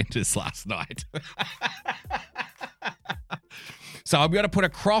Bernie Sanders last night. So I'm going to put a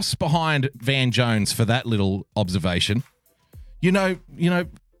cross behind Van Jones for that little observation. You know,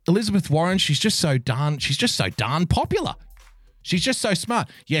 Elizabeth Warren, she's just so darn popular. She's just so smart.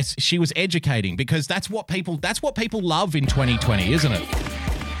 Yes, she was educating because that's what people love in 2020, isn't it?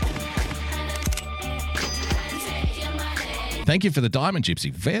 Thank you for the diamond,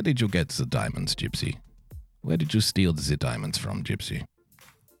 Gypsy. Where did you get the diamonds, Gypsy? Where did you steal the diamonds from, Gypsy?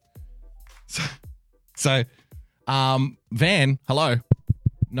 So Van, hello.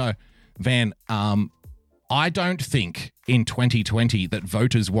 No, Van, I don't think in 2020 that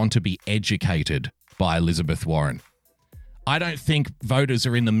voters want to be educated by Elizabeth Warren. I don't think voters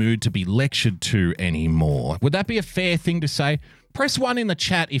are in the mood to be lectured to anymore. Would that be a fair thing to say? Press 1 in the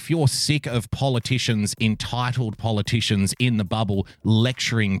chat if you're sick of entitled politicians in the bubble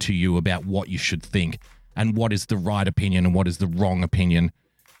lecturing to you about what you should think. and what is the right opinion and what is the wrong opinion,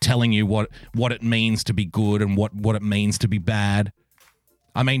 telling you what it means to be good and what it means to be bad.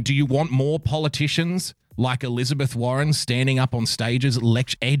 I mean, do you want more politicians like Elizabeth Warren standing up on stages,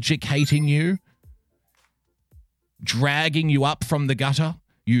 educating you, dragging you up from the gutter?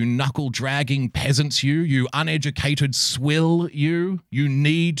 You knuckle-dragging peasants, you uneducated swill, you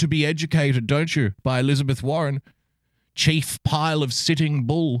need to be educated, don't you, by Elizabeth Warren, chief pile of sitting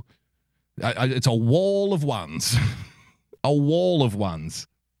bull. It's a wall of ones. A wall of ones.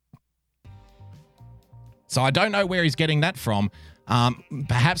 So I don't know where he's getting that from.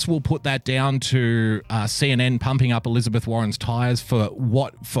 Perhaps we'll put that down to CNN pumping up Elizabeth Warren's tires for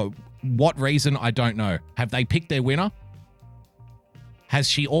what reason, I don't know. Have they picked their winner? Has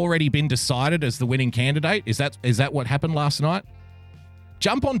she already been decided as the winning candidate? Is that what happened last night?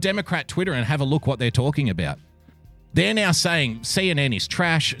 Jump on Democrat Twitter and have a look what they're talking about. They're now saying CNN is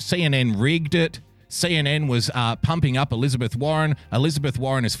trash, CNN rigged it, CNN was pumping up Elizabeth Warren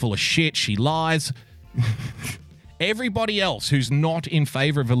is full of shit, she lies. Everybody else who's not in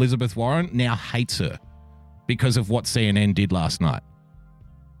favor of Elizabeth Warren now hates her because of what CNN did last night.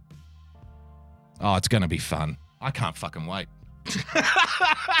 Oh, it's going to be fun. I can't fucking wait.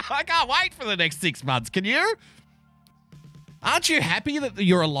 I can't wait for the next 6 months. Can you? Aren't you happy that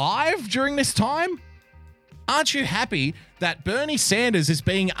you're alive during this time? Aren't you happy that Bernie Sanders is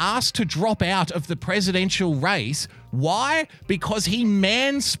being asked to drop out of the presidential race? Why? Because he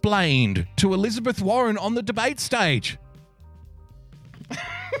mansplained to Elizabeth Warren on the debate stage.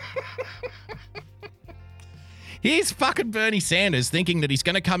 Here's fucking Bernie Sanders thinking that he's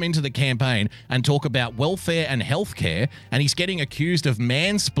going to come into the campaign and talk about welfare and healthcare, and he's getting accused of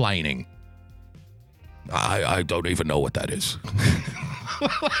mansplaining. I don't even know what that is.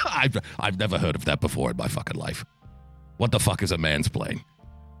 I've never heard of that before in my fucking life. What the fuck is a mansplain?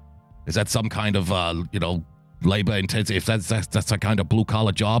 Is that some kind of labor intensive? That's a kind of blue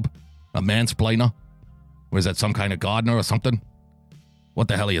collar job? A mansplainer? Or is that some kind of gardener or something? What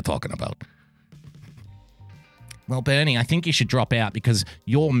the hell are you talking about? Well, Bernie, I think you should drop out because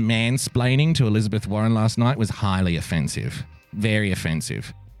your mansplaining to Elizabeth Warren last night was highly offensive. Very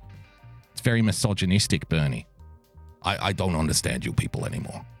offensive. It's very misogynistic, Bernie. I don't understand you people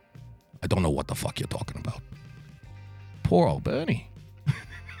anymore. I don't know what the fuck you're talking about. Poor old Bernie.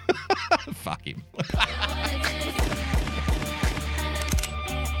 Fuck him.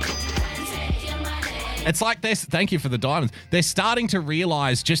 It's like this. Thank you for the diamonds. They're starting to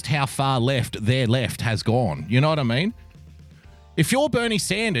realize just how far left their left has gone. You know what I mean? If you're Bernie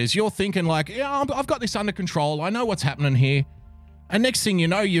Sanders, you're thinking like, yeah, I've got this under control. I know what's happening here. And next thing you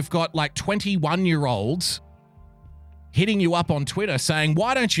know, you've got like 21-year-olds hitting you up on Twitter saying,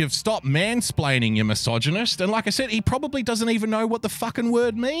 why don't you stop mansplaining, you misogynist? And like I said, he probably doesn't even know what the fucking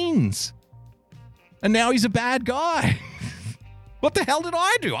word means. And now he's a bad guy. What the hell did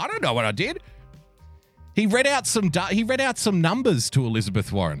I do? I don't know what I did. He read out some numbers to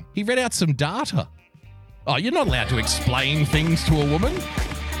Elizabeth Warren. He read out some data. Oh, you're not allowed to explain things to a woman,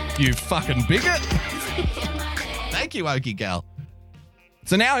 you fucking bigot. Thank you, Okie Gal.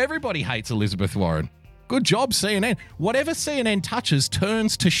 So now everybody hates Elizabeth Warren. Good job, CNN. Whatever CNN touches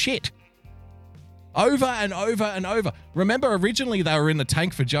turns to shit. Over and over and over. Remember, originally they were in the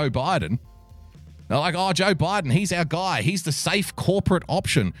tank for Joe Biden. They're like, oh, Joe Biden, he's our guy. He's the safe corporate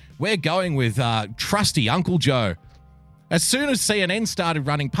option. We're going with trusty Uncle Joe. As soon as CNN started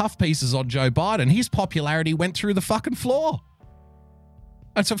running puff pieces on Joe Biden, his popularity went through the fucking floor.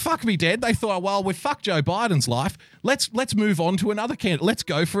 And so fuck me dead. They thought, well, we've fucked Joe Biden's life. Let's move on to another candidate. Let's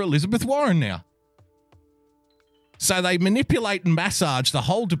go for Elizabeth Warren now. So they manipulate and massage the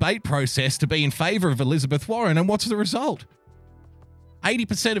whole debate process to be in favor of Elizabeth Warren. And what's the result?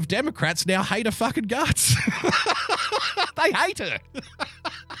 80% of Democrats now hate her fucking guts. They hate her.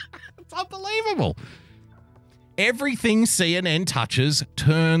 It's unbelievable. Everything CNN touches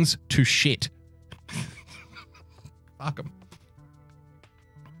turns to shit. Fuck them.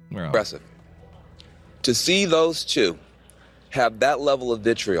 Impressive. To see those two have that level of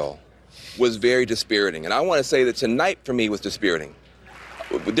vitriol was very dispiriting. And I want to say that tonight for me was dispiriting.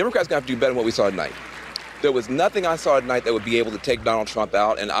 The Democrats going to have to do better than what we saw tonight. There was nothing I saw tonight that would be able to take Donald Trump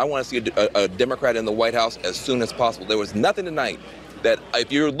out, and I want to see a Democrat in the White House as soon as possible. There was nothing tonight that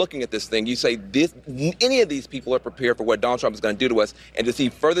if you're looking at this thing, you say any of these people are prepared for what Donald Trump is going to do to us, and to see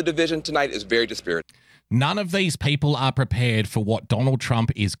further division tonight is very dispiriting. None of these people are prepared for what Donald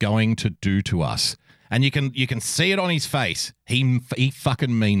Trump is going to do to us. And you can see it on his face. He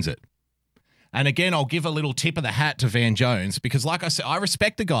fucking means it. And again, I'll give a little tip of the hat to Van Jones because like I said, I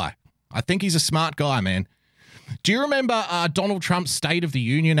respect the guy. I think he's a smart guy, man. Do you remember Donald Trump's State of the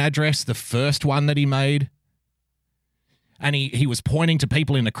Union address, the first one that he made? And he was pointing to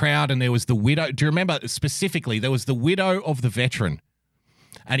people in the crowd, and there was the widow. Do you remember specifically, there was the widow of the veteran.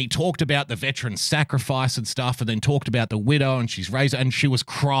 And he talked about the veteran's sacrifice and stuff, and then talked about the widow, and she's raised, and she was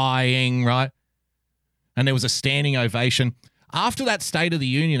crying, right? And there was a standing ovation. After that State of the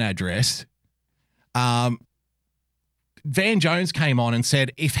Union address, Van Jones came on and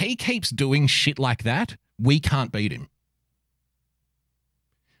said, if he keeps doing shit like that, we can't beat him.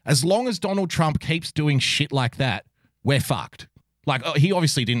 As long as Donald Trump keeps doing shit like that, we're fucked. Like, he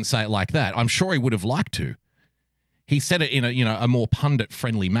obviously didn't say it like that. I'm sure he would have liked to. He said it in a more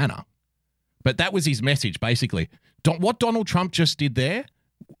pundit-friendly manner. But that was his message, basically. What Donald Trump just did there,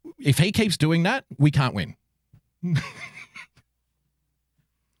 if he keeps doing that, we can't win.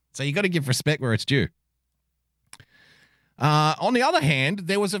 So you got to give respect where it's due. On the other hand,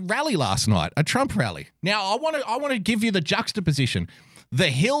 there was a rally last night, a Trump rally. Now, I want to give you the juxtaposition. The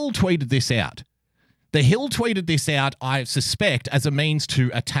Hill tweeted this out. The Hill tweeted this out, I suspect, as a means to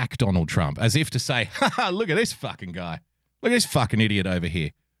attack Donald Trump, as if to say, haha, look at this fucking guy. Look at this fucking idiot over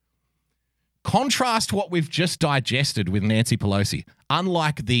here. Contrast what we've just digested with Nancy Pelosi,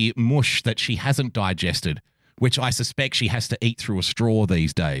 unlike the mush that she hasn't digested, which I suspect she has to eat through a straw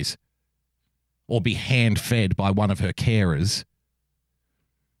these days, or be hand-fed by one of her carers.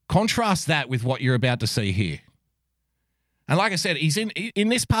 Contrast that with what you're about to see here. And like I said, he's in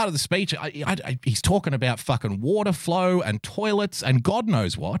this part of the speech, he's talking about fucking water flow and toilets and God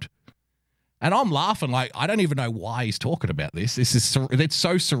knows what. And I'm laughing like, I don't even know why he's talking about this. It's so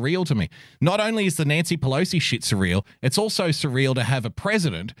surreal to me. Not only is the Nancy Pelosi shit surreal, it's also surreal to have a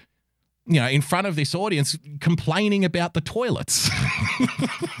president, in front of this audience complaining about the toilets.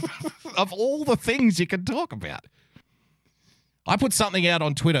 Of all the things you can talk about. I put something out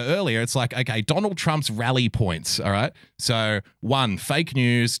on Twitter earlier. It's like, okay, Donald Trump's rally points, all right? So 1, fake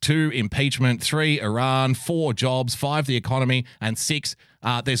news, 2, impeachment, 3, Iran, 4, jobs, 5, the economy, and 6,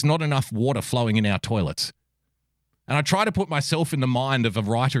 there's not enough water flowing in our toilets. And I try to put myself in the mind of a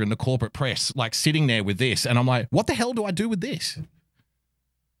writer in the corporate press, like sitting there with this, and I'm like, what the hell do I do with this?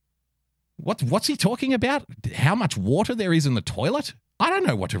 What's he talking about? How much water there is in the toilet? I don't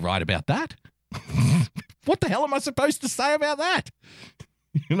know what to write about that. What the hell am I supposed to say about that?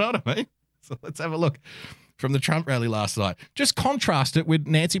 You know what I mean? So let's have a look from the Trump rally last night. Just contrast it with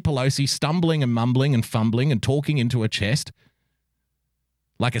Nancy Pelosi stumbling and mumbling and fumbling and talking into her chest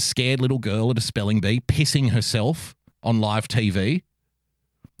like a scared little girl at a spelling bee, pissing herself on live TV.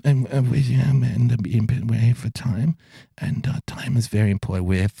 And we're here for time, and time is very important.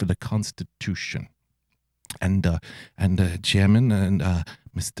 We're here for the Constitution. And Chairman and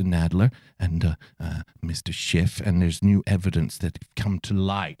Mr. Nadler and Mr. Schiff, and there's new evidence that come to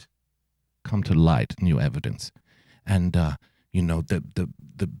light, new evidence, and the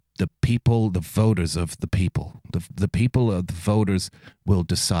people, the voters of the people, the people of the voters will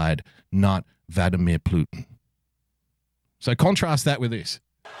decide, not Vladimir Putin. So contrast that with this.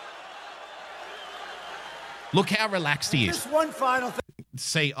 Look how relaxed he is. Just one final thing.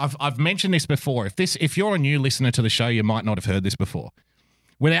 See, I've mentioned this before. If you're a new listener to the show, you might not have heard this before.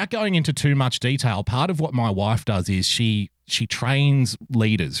 Without going into too much detail, part of what my wife does is she trains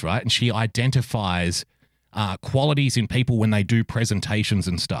leaders, right? And she identifies qualities in people when they do presentations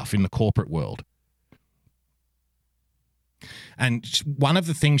and stuff in the corporate world. And one of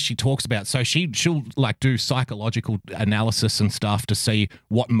the things she talks about, so she'll like do psychological analysis and stuff to see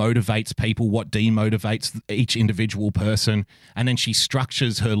what motivates people, what demotivates each individual person. And then she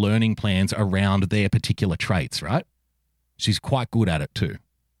structures her learning plans around their particular traits, right? She's quite good at it too.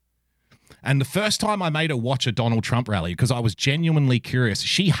 And the first time I made her watch a Donald Trump rally, because I was genuinely curious,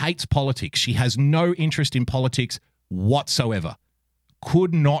 she hates politics. She has no interest in politics whatsoever.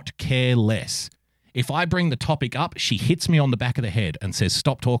 Could not care less. If I bring the topic up, she hits me on the back of the head and says,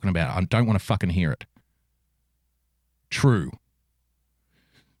 stop talking about it. I don't want to fucking hear it. True.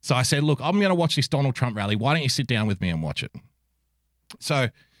 So I said, look, I'm going to watch this Donald Trump rally. Why don't you sit down with me and watch it? So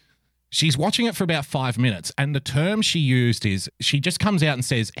she's watching it for about 5 minutes. And the term she used is, she just comes out and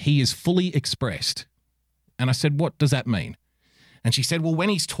says, he is fully expressed. And I said, what does that mean? And she said, well, when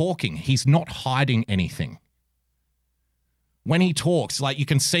he's talking, he's not hiding anything. When he talks, like you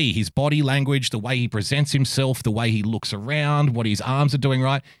can see his body language, the way he presents himself, the way he looks around, what his arms are doing,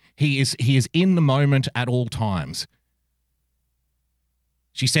 right? He is in the moment at all times.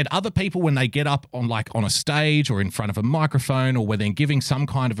 She said other people, when they get up on a stage or in front of a microphone or when they're giving some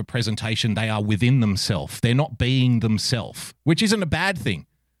kind of a presentation, they are within themselves. They're not being themselves, which isn't a bad thing.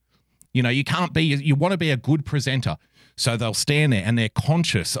 You want to be a good presenter. So they'll stand there and they're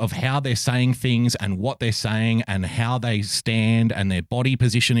conscious of how they're saying things and what they're saying and how they stand and their body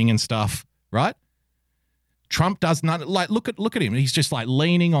positioning and stuff, right? Trump does not, like, look at him. He's just like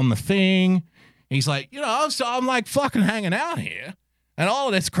leaning on the thing. He's like, so I'm like fucking hanging out here and all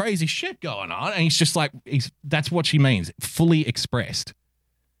of this crazy shit going on. And he's just like, that's what she means, fully expressed.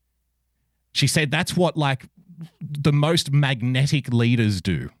 She said that's what like the most magnetic leaders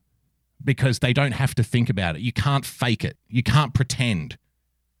do because they don't have to think about it. You can't fake it. You can't pretend.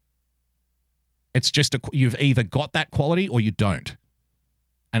 It's just you've either got that quality or you don't.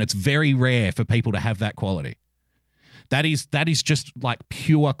 And it's very rare for people to have that quality. That is just like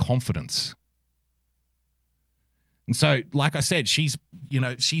pure confidence. And so, like I said, she's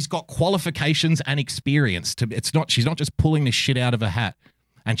got qualifications and experience she's not just pulling this shit out of her hat.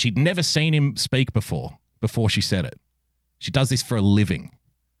 And she'd never seen him speak before she said it. She does this for a living.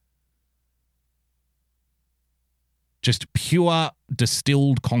 Just pure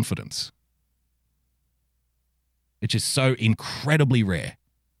distilled confidence. It's just so incredibly rare.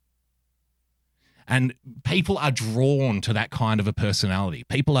 And people are drawn to that kind of a personality.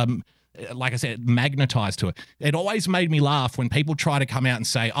 People are, like I said, magnetized to it. It always made me laugh when people try to come out and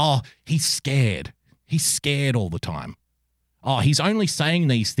say, oh, he's scared. He's scared all the time. Oh, he's only saying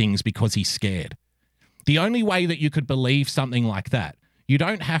these things because he's scared. The only way that you could believe something like that, you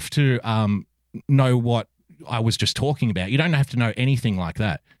don't have to know what I was just talking about. You don't have to know anything like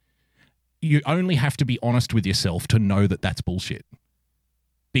that. You only have to be honest with yourself to know that that's bullshit.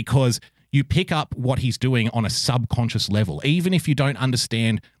 Because you pick up what he's doing on a subconscious level, even if you don't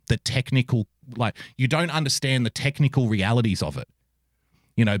understand the technical, like you don't understand the technical realities of it.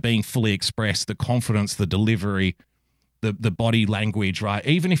 Being fully expressed, the confidence, the delivery, the body language, right?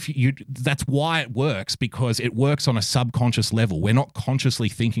 Even if that's why it works, because it works on a subconscious level. We're not consciously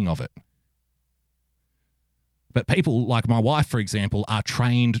thinking of it. But people like my wife, for example, are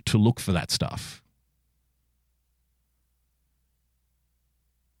trained to look for that stuff.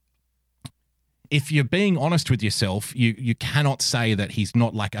 If you're being honest with yourself, you cannot say that he's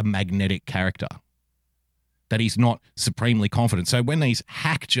not like a magnetic character, that he's not supremely confident. So when these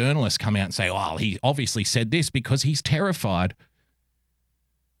hack journalists come out and say, oh, he obviously said this because he's terrified.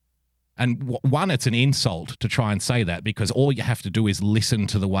 And one, it's an insult to try and say that because all you have to do is listen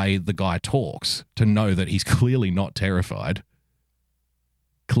to the way the guy talks to know that he's clearly not terrified.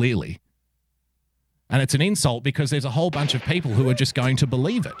 Clearly. And it's an insult because there's a whole bunch of people who are just going to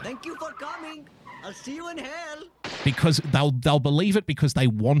believe it. Thank you for coming. I'll see you in hell. Because they'll believe it because they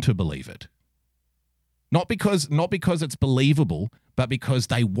want to believe it. Not because it's believable, but because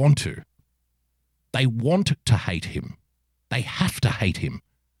they want to. They want to hate him. They have to hate him.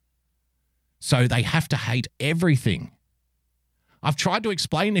 So they have to hate everything. I've tried to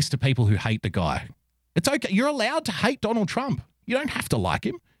explain this to people who hate the guy. It's okay. You're allowed to hate Donald Trump. You don't have to like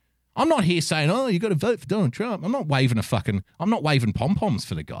him. I'm not here saying, oh, you got to vote for Donald Trump. I'm not waving pom-poms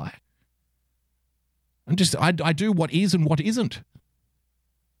for the guy. I do what is and what isn't.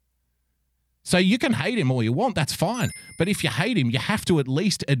 So you can hate him all you want, that's fine. But if you hate him, you have to at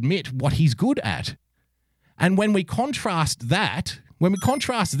least admit what he's good at. And when we contrast this,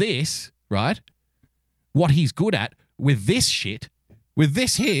 right, what he's good at with this shit, with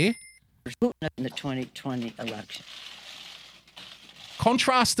this here. Putin in the 2020 election.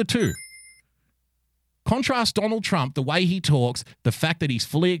 Contrast the two. Contrast Donald Trump, the way he talks, the fact that he's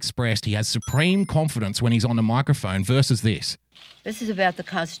fully expressed, he has supreme confidence when he's on the microphone versus this. This is about the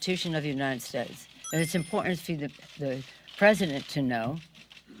Constitution of the United States. And it's important for the president to know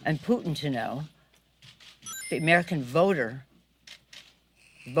and Putin to know, the American voters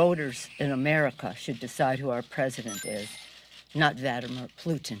in America should decide who our president is, not Vladimir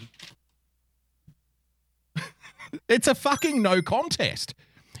Putin. It's a fucking no contest.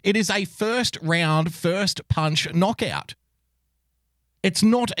 It is a first round, first punch knockout. It's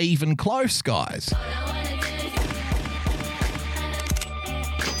not even close, guys.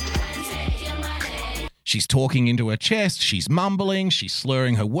 She's talking into her chest. She's mumbling. She's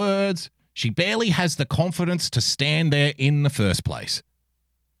slurring her words. She barely has the confidence to stand there in the first place.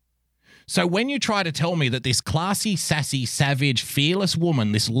 So when you try to tell me that this classy, sassy, savage, fearless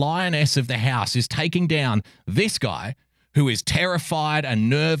woman, this lioness of the house, is taking down this guy who is terrified and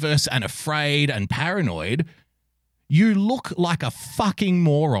nervous and afraid and paranoid, you look like a fucking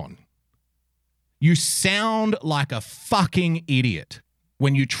moron. You sound like a fucking idiot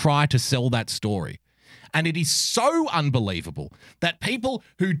when you try to sell that story. And it is so unbelievable that people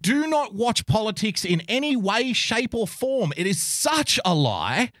who do not watch politics in any way, shape, or form, it is such a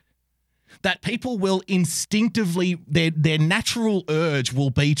lie that people will instinctively, their natural urge will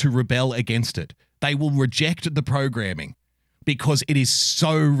be to rebel against it. They will reject the programming because it is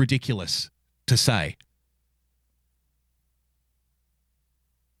so ridiculous to say.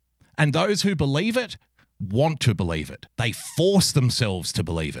 And those who believe it want to believe it. They force themselves to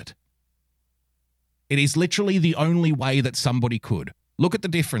believe it. It is literally the only way that somebody could. Look at the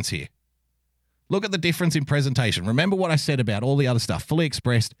difference here. Look at the difference in presentation. Remember what I said about all the other stuff. Fully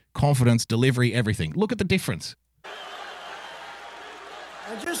expressed, confidence, delivery, everything. Look at the difference.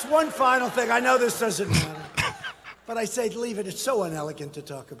 And just one final thing. I know this doesn't matter. But I say leave it. It's so unelegant to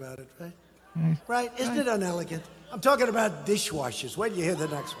talk about it, right? Right? Isn't it unelegant? I'm talking about dishwashers. Wait till you hear the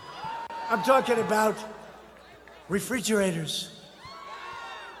next one. I'm talking about refrigerators.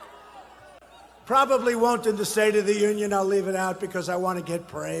 Probably won't in the State of the Union. I'll leave it out because I want to get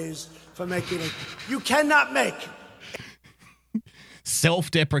praise for making it. You cannot make.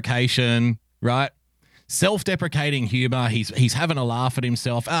 Self-deprecation, right? Self-deprecating humor. He's having a laugh at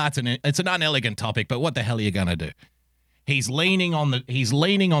himself. It's an unelegant topic, but what the hell are you gonna do? He's leaning on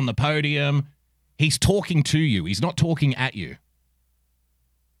the podium. He's talking to you. He's not talking at you.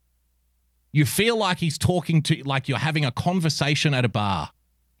 You feel like he's talking to, like you're having a conversation at a bar,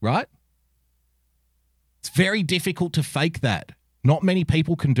 right? It's very difficult to fake that. Not many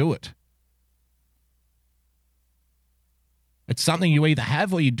people can do it. It's something you either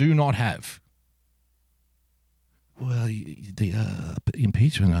have or you do not have. Well, the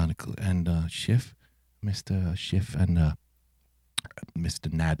impeachment article and Schiff, Mr. Schiff and Mr.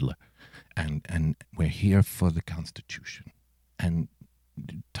 Nadler, and we're here for the Constitution. And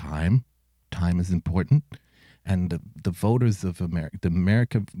time is important. And the voters of America,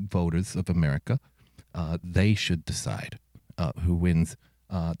 the voters of America, they should decide who wins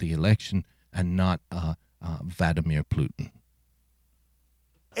the election and not Vladimir Putin.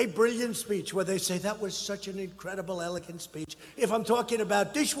 A brilliant speech where they say that was such an incredible, elegant speech. If I'm talking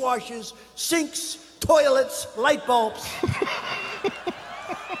about dishwashers, sinks, toilets, light bulbs.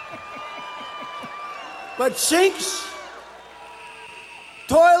 But sinks,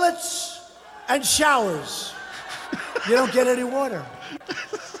 toilets, and showers, you don't get any water.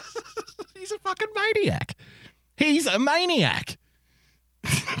 He's a fucking maniac. He's a maniac.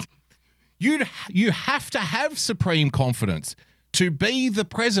 You have to have supreme confidence to be the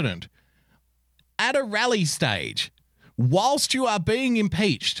president at a rally stage whilst you are being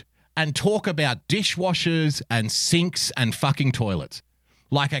impeached and talk about dishwashers and sinks and fucking toilets.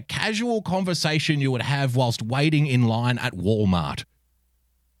 Like a casual conversation you would have whilst waiting in line at Walmart.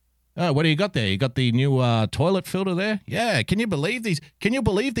 Oh, what do you got there? You got the new toilet filter there? Yeah, can you believe these? Can you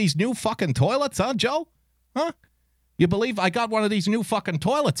believe these new fucking toilets, huh, Joe? Huh? You believe I got one of these new fucking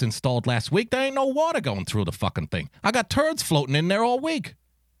toilets installed last week? There ain't no water going through the fucking thing. I got turds floating in there all week.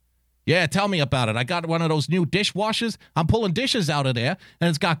 Yeah, tell me about it. I got one of those new dishwashers. I'm pulling dishes out of there, and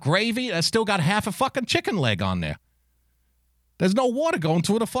it's got gravy. It's still got half a fucking chicken leg on there. There's no water going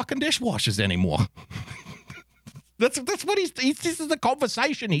through the fucking dishwashers anymore. That's what this is the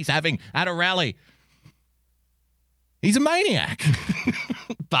conversation he's having at a rally. He's a maniac.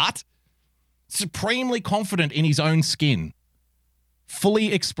 But supremely confident in his own skin.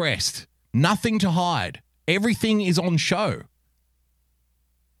 Fully expressed. Nothing to hide. Everything is on show.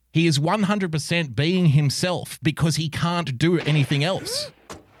 He is 100% being himself because he can't do anything else.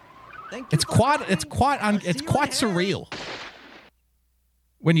 It's quite surreal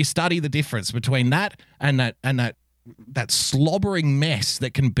when you study the difference between that and that slobbering mess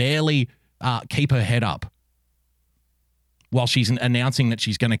that can barely keep her head up while she's announcing that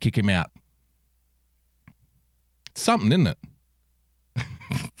she's going to kick him out. It's something, isn't it?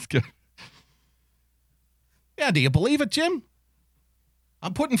 Yeah, do you believe it, Jim?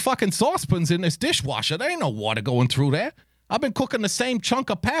 I'm putting fucking saucepans in this dishwasher. There ain't no water going through there. I've been cooking the same chunk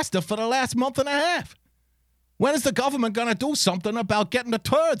of pasta for the last month and a half. When is the government going to do something about getting the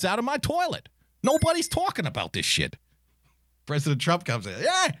turds out of my toilet? Nobody's talking about this shit. President Trump comes in.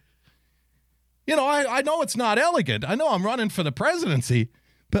 Yeah. You know, I know it's not elegant. I know I'm running for the presidency,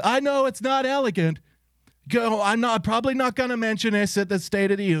 but I know it's not elegant. I'm probably not going to mention this at the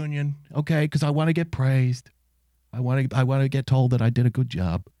State of the Union, okay, because I want to get praised. I want to get told that I did a good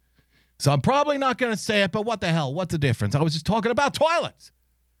job. So I'm probably not going to say it, but what the hell? What's the difference? I was just talking about toilets.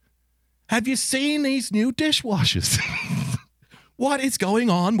 Have you seen these new dishwashers? What is going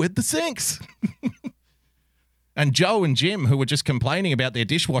on with the sinks? And Joe and Jim, who were just complaining about their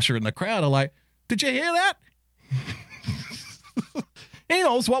dishwasher in the crowd, are like, did you hear that? He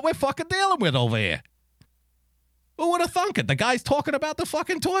knows what we're fucking dealing with over here. Who would have thunk it? The guy's talking about the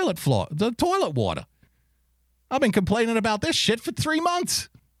fucking toilet floor, the toilet water. I've been complaining about this shit for 3 months.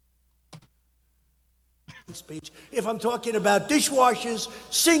 speech if I'm talking about dishwashers,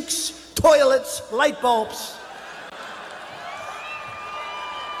 sinks, toilets, light bulbs.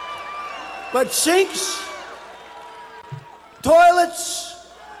 But sinks, toilets,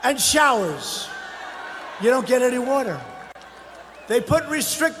 and showers, you don't get any water. They put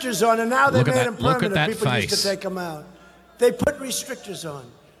restrictors on, and now they made them permanent. People used to take them out. They put restrictors on.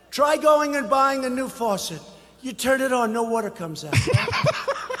 Try going and buying a new faucet. You turn it on, no water comes out.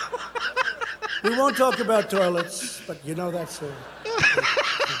 We won't talk about toilets, but you know that's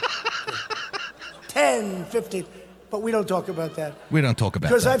 10, 15, but we don't talk about that. We don't talk about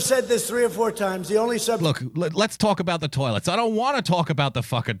that. Because I've said this 3 or 4 times. The only subject... Look, let's talk about the toilets. I don't want to talk about the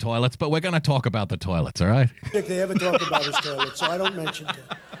fucking toilets, but we're going to talk about the toilets, all right? They ever talk about is toilets, so I don't mention it.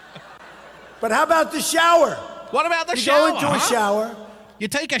 But how about the shower? What about the you shower? You go into a shower. You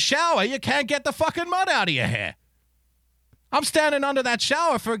take a shower, you can't get the fucking mud out of your hair. I'm standing under that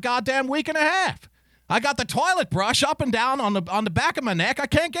shower for a goddamn week and a half. I got the toilet brush up and down on the back of my neck. I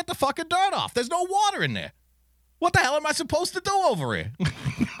can't get the fucking dirt off. There's no water in there. What the hell am I supposed to do over here?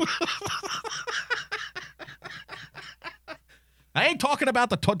 I ain't talking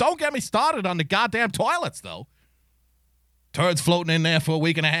about don't get me started on the goddamn toilets, though. Turds floating in there for a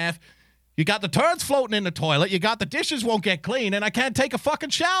week and a half. You got the turds floating in the toilet. You got the dishes won't get clean, and I can't take a fucking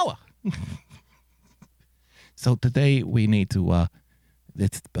shower. So today we need to,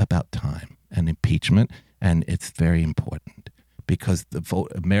 it's about time and impeachment, and it's very important because the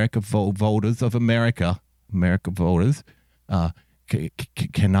voters of America voters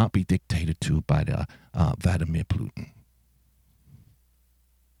cannot be dictated to by the Vladimir Putin.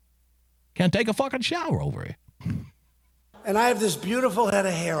 Can't take a fucking shower over here. And I have this beautiful head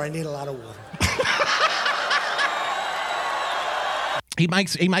of hair. I need a lot of water. He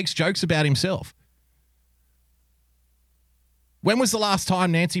makes jokes about himself. When was the last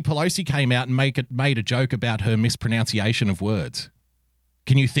time Nancy Pelosi came out and made a joke about her mispronunciation of words?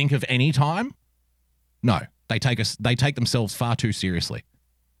 Can you think of any time? No, they take themselves far too seriously.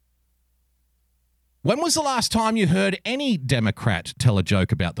 When was the last time you heard any Democrat tell a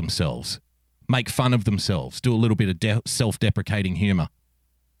joke about themselves, make fun of themselves, do a little bit of self-deprecating humor?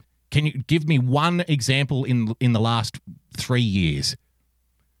 Can you give me one example in the last 3 years?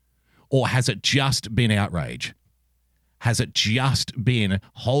 Or has it just been outrage? Has it just been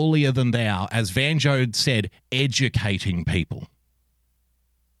holier than thou, as Van Jode said, educating people?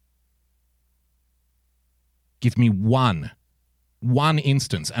 Give me one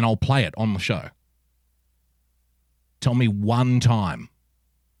instance, and I'll play it on the show. Tell me one time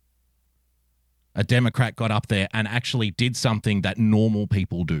a Democrat got up there and actually did something that normal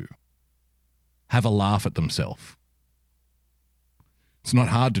people do. Have a laugh at themselves. It's not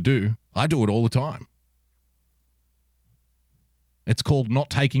hard to do. I do it all the time. It's called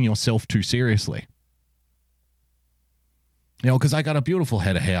not taking yourself too seriously. You know, because I got a beautiful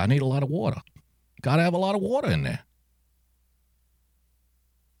head of hair. I need a lot of water. Got to have a lot of water in there.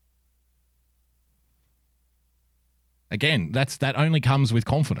 Again, that only comes with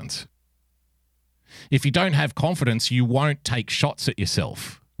confidence. If you don't have confidence, you won't take shots at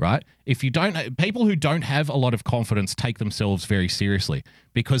yourself, right? People who don't have a lot of confidence take themselves very seriously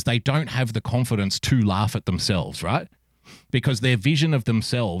because they don't have the confidence to laugh at themselves, right? Because their vision of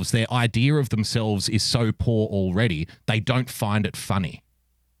themselves, their idea of themselves is so poor already, they don't find it funny.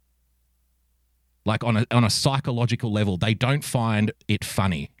 Like on a psychological level, they don't find it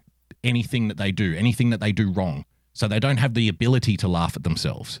funny, anything that they do wrong. So they don't have the ability to laugh at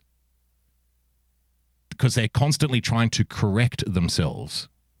themselves because they're constantly trying to correct themselves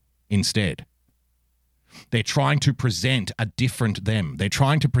instead. They're trying to present a different them. They're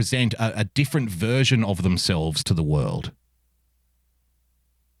trying to present a different version of themselves to the world.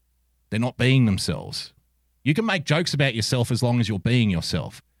 They're not being themselves. You can make jokes about yourself as long as you're being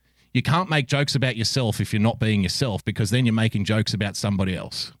yourself. You can't make jokes about yourself if you're not being yourself, because then you're making jokes about somebody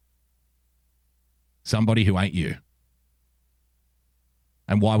else. Somebody who ain't you.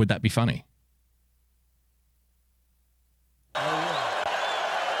 And why would that be funny?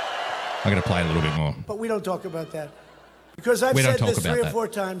 I got to play a little bit more. But we don't talk about that. Because I've said this 3 or 4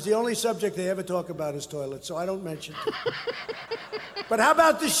 times. The only subject they ever talk about is toilets, so I don't mention it. But how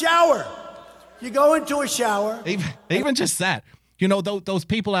about the shower? You go into a shower. Even just that. You know, those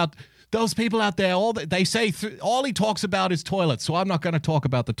people out there, they say all he talks about is toilets, so I'm not going to talk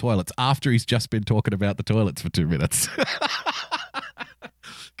about the toilets after he's just been talking about the toilets for 2 minutes.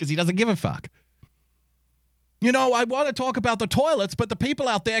 Because he doesn't give a fuck. You know, I want to talk about the toilets, but the people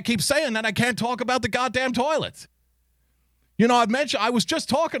out there keep saying that I can't talk about the goddamn toilets. You know, I was just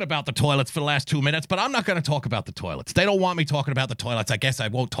talking about the toilets for the last 2 minutes, but I'm not going to talk about the toilets. They don't want me talking about the toilets. I guess I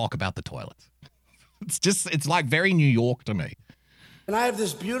won't talk about the toilets. It's like very New York to me. And I have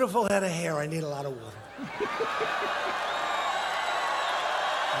this beautiful head of hair. I need a lot of water.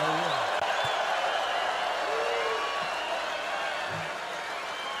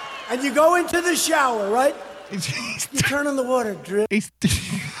 And you go into the shower, right? You turn on the water, drip. He's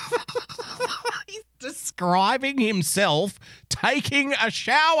describing himself taking a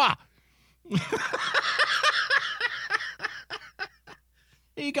shower.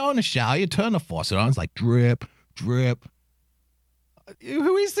 You go in the shower, you turn the faucet on, it's like drip, drip.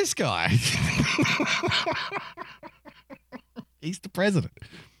 Who is this guy? He's the president.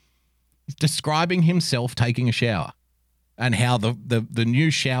 He's describing himself taking a shower and how the new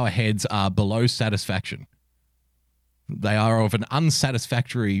shower heads are below satisfaction. They are of an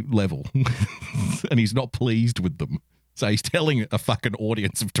unsatisfactory level, and he's not pleased with them. So he's telling a fucking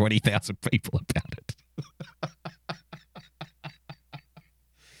audience of 20,000 people about it.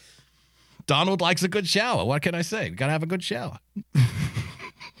 Donald likes a good shower. What can I say? Got to have a good shower.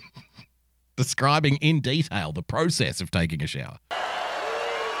 Describing in detail the process of taking a shower.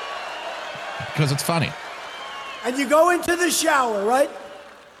 Because it's funny. And you go into the shower, right?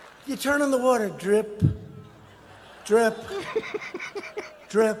 You turn on the water, drip, drip,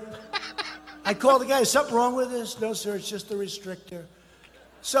 drip. I call the guy, is something wrong with this? No, sir, it's just the restrictor.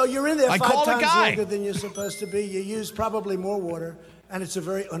 So you're in there I 5 call the times guy. longer than you're supposed to be. You use probably more water, and it's a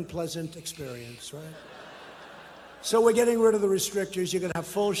very unpleasant experience, right? So we're getting rid of the restrictors. You're going to have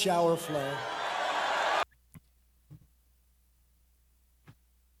full shower flow.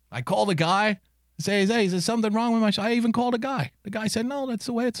 I call the guy, says, hey, is there something wrong with my shower? I even called a guy. The guy said, no, that's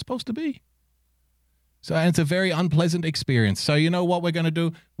the way it's supposed to be. So and it's a very unpleasant experience. So you know what we're going to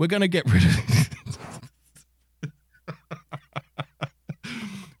do? We're going to get rid of it.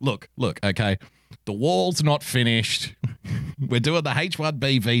 Look, okay. The wall's not finished. We're doing the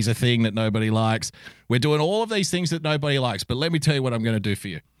H-1B visa thing that nobody likes. We're doing all of these things that nobody likes. But let me tell you what I'm going to do for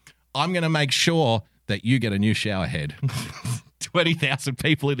you. I'm going to make sure that you get a new shower head. 20,000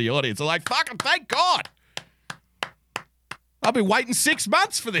 people in the audience are like, fucking thank God. I've been waiting 6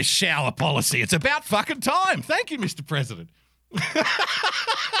 months for this shower policy. It's about fucking time. Thank you, Mr. President.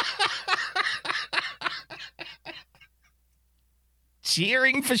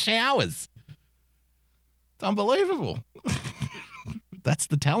 Cheering for showers. It's unbelievable. That's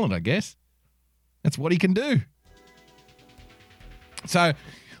the talent, I guess. That's what he can do. So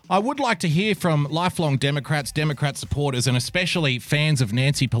I would like to hear from lifelong Democrats, Democrat supporters, and especially fans of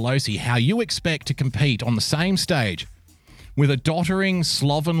Nancy Pelosi how you expect to compete on the same stage with a doddering,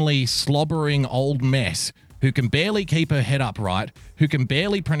 slovenly, slobbering old mess who can barely keep her head upright, who can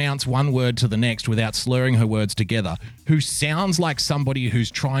barely pronounce one word to the next without slurring her words together, who sounds like somebody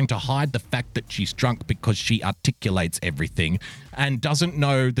who's trying to hide the fact that she's drunk because she articulates everything and doesn't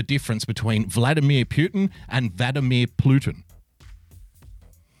know the difference between Vladimir Putin and Vladimir Putin.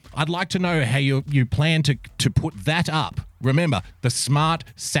 I'd like to know how you plan to put that up. Remember, the smart,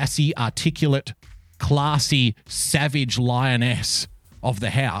 sassy, articulate, classy, savage lioness of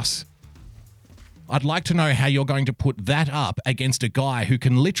the house. I'd like to know how you're going to put that up against a guy who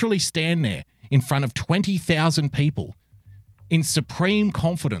can literally stand there in front of 20,000 people in supreme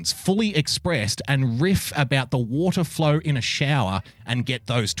confidence, fully expressed, and riff about the water flow in a shower and get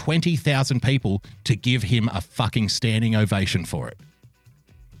those 20,000 people to give him a fucking standing ovation for it.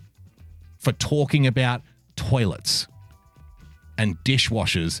 For talking about toilets and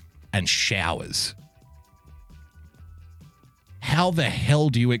dishwashers and showers. How the hell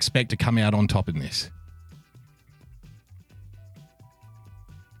do you expect to come out on top in this?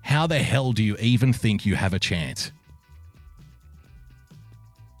 How the hell do you even think you have a chance?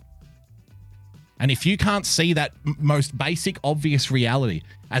 And if you can't see that most basic, obvious reality,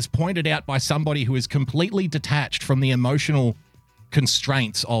 as pointed out by somebody who is completely detached from the emotional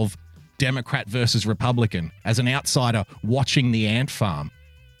constraints of Democrat versus Republican, as an outsider watching the ant farm,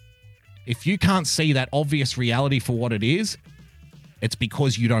 if you can't see that obvious reality for what it is, it's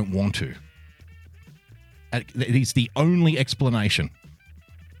because you don't want to. It is the only explanation.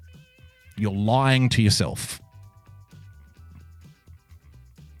 You're lying to yourself.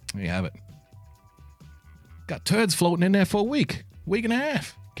 There you have it. Got turds floating in there for a week and a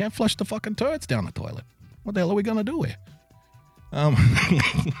half. Can't flush the fucking turds down the toilet. What the hell are we gonna do here?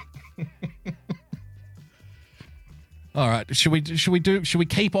 All right, should we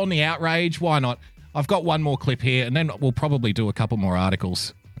keep on the outrage? Why not? I've got one more clip here, and then we'll probably do a couple more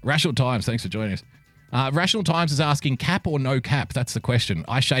articles. Rational Times, thanks for joining us. Rational Times is asking, cap or no cap? That's the question.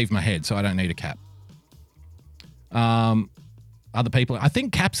 I shave my head, so I don't need a cap. Other people, I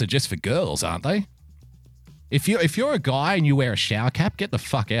think caps are just for girls, aren't they? If you're a guy and you wear a shower cap, get the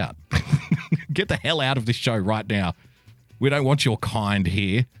fuck out. Get the hell out of this show right now. We don't want your kind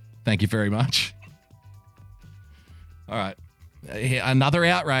here. Thank you very much. All right. Another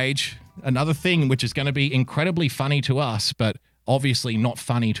outrage. Another thing which is going to be incredibly funny to us, but obviously not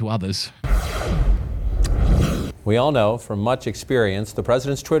funny to others. We all know from much experience the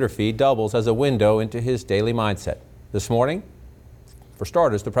president's Twitter feed doubles as a window into his daily mindset. This morning, for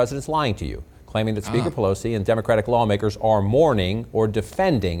starters, the president's lying to you, claiming that Speaker Pelosi and Democratic lawmakers are mourning or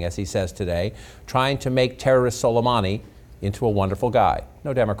defending, as he says today, trying to make terrorist Soleimani into a wonderful guy.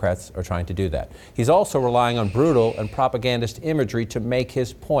 No Democrats are trying to do that. He's also relying on brutal and propagandist imagery to make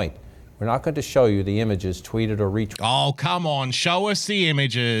his point. We're not going to show you the images tweeted or retweeted. Oh, come on. Show us the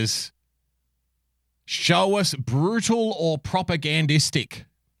images. Show us brutal or propagandistic.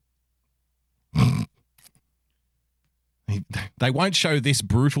 They won't show this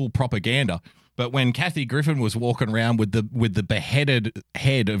brutal propaganda. But when Kathy Griffin was walking around with the beheaded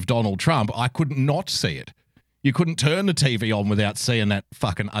head of Donald Trump, I could not see it. You couldn't turn the TV on without seeing that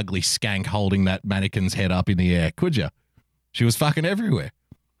fucking ugly skank holding that mannequin's head up in the air, could you? She was fucking everywhere.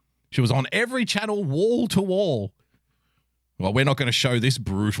 She was on every channel, wall to wall. Well, we're not going to show this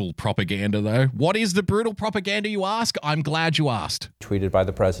brutal propaganda, though. What is the brutal propaganda, you ask? I'm glad you asked. Tweeted by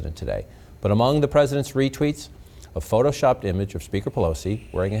the president today. But among the president's retweets, a photoshopped image of Speaker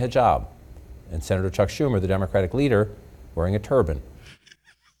Pelosi wearing a hijab and Senator Chuck Schumer, the Democratic leader, wearing a turban.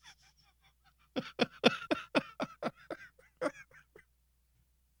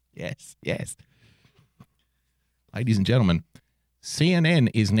 Yes. Ladies and gentlemen, CNN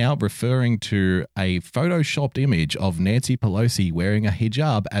is now referring to a photoshopped image of Nancy Pelosi wearing a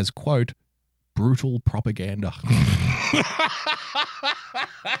hijab as, quote, brutal propaganda.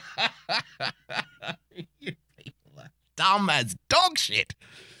 You people are dumb as dog shit.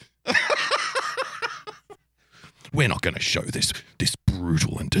 We're not going to show this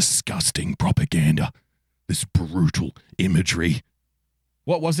brutal and disgusting propaganda, this brutal imagery.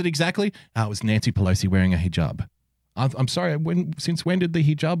 What was it exactly? It was Nancy Pelosi wearing a hijab. I'm sorry, since when did the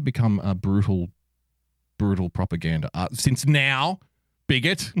hijab become a brutal propaganda? Since now,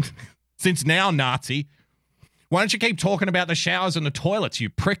 bigot. Since now, Nazi. Why don't you keep talking about the showers and the toilets, you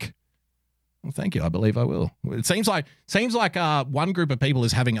prick? Well, thank you. I believe I will. It seems like one group of people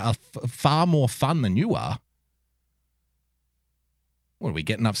is having far more fun than you are. What, are we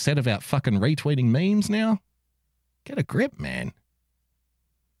getting upset about fucking retweeting memes now? Get a grip, man.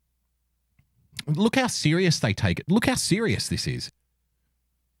 Look how serious they take it. Look how serious this is.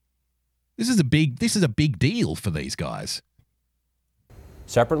 This is a big deal for these guys.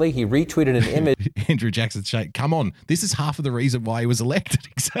 Separately, he retweeted an image. Andrew Jackson's shake. Come on. This is half of the reason why he was elected.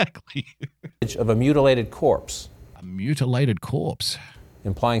 Exactly. Of a mutilated corpse. A mutilated corpse.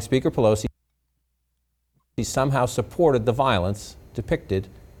 Implying Speaker Pelosi somehow supported the violence depicted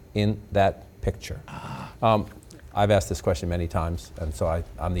in that picture. I've asked this question many times, and so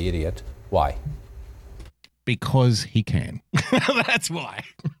I'm the idiot. Why? Because he can. That's why.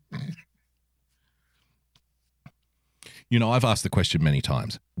 You know, I've asked the question many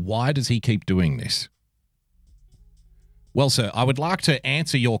times. Why does he keep doing this? Well, sir, I would like to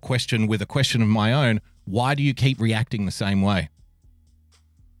answer your question with a question of my own. Why do you keep reacting the same way?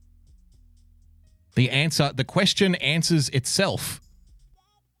 The question answers itself.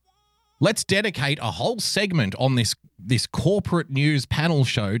 Let's dedicate a whole segment on this corporate news panel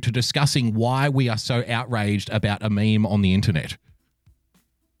show to discussing why we are so outraged about a meme on the internet.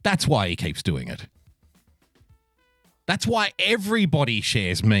 That's why he keeps doing it. That's why everybody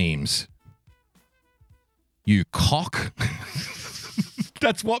shares memes. You cock.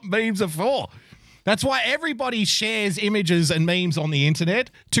 That's what memes are for. That's why everybody shares images and memes on the internet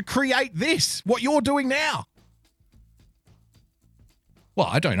to create this, what you're doing now. Well,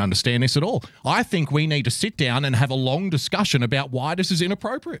 I don't understand this at all. I think we need to sit down and have a long discussion about why this is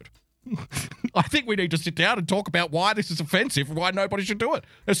inappropriate. I think we need to sit down and talk about why this is offensive and why nobody should do it,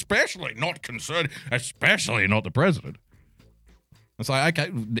 especially not the president. It's like,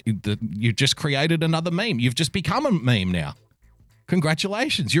 okay, you just created another meme. You've just become a meme now.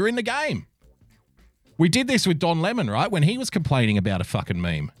 Congratulations, you're in the game. We did this with Don Lemon, right, when he was complaining about a fucking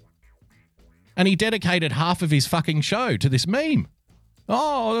meme. And he dedicated half of his fucking show to this meme.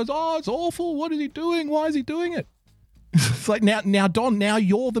 Oh, it's awful. What is he doing? Why is he doing it? It's like, now, Don, now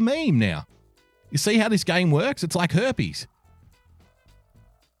you're the meme now. You see how this game works? It's like herpes.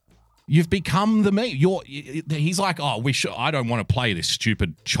 You've become the meme. He's like, I don't want to play this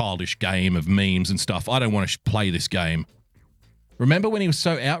stupid childish game of memes and stuff. I don't want to play this game. Remember when he was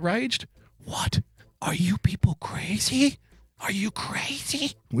so outraged? What? Are you people crazy? Are you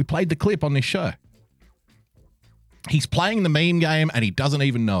crazy? We played the clip on this show. He's playing the meme game and he doesn't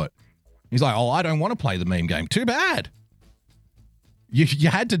even know it. He's like, oh, I don't want to play the meme game. Too bad. You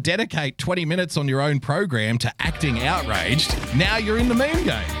had to dedicate 20 minutes on your own program to acting outraged. Now you're in the meme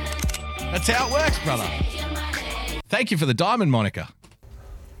game. That's how it works, brother. Thank you for the diamond moniker.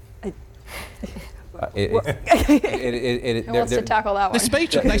 Who wants to tackle that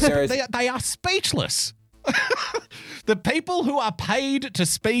one? They are speechless. The people who are paid to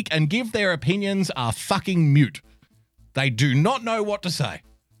speak and give their opinions are fucking mute. They do not know what to say.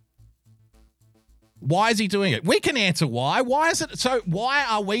 Why is he doing it? We can answer why. Why is it so? Why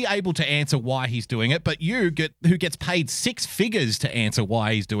are we able to answer why he's doing it, but who gets paid 6 figures to answer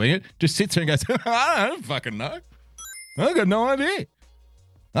why he's doing it, just sits there and goes, I don't fucking know. I got no idea.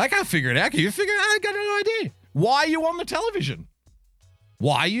 I can't figure it out. Can you figure it out? I got no idea. Why are you on the television?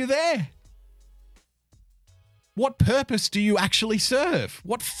 Why are you there? What purpose do you actually serve?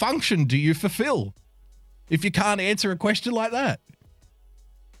 What function do you fulfill if you can't answer a question like that?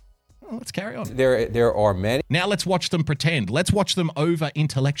 Well, let's carry on. There are many. Now let's watch them pretend. Let's watch them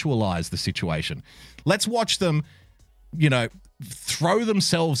over-intellectualize the situation. Let's watch them, throw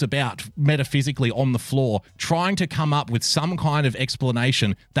themselves about metaphysically on the floor, trying to come up with some kind of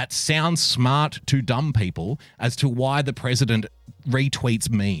explanation that sounds smart to dumb people as to why the president retweets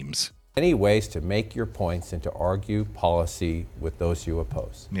memes. Many ways to make your points and to argue policy with those you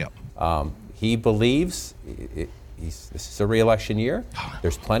oppose. Yep. He believes this is a re-election year.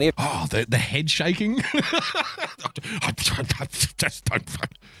 There's plenty of... Oh, the head shaking. I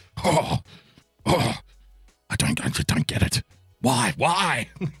don't get it. Why?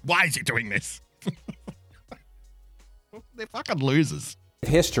 Why is he doing this? They're fucking losers.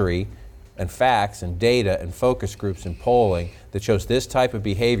 History and facts and data and focus groups and polling that shows this type of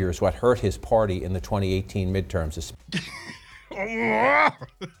behavior is what hurt his party in the 2018 midterms.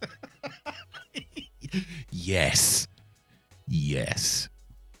 Yes.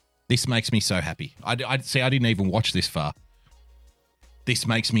 This makes me so happy. I didn't even watch this far. This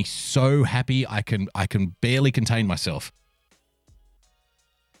makes me so happy. I can barely contain myself.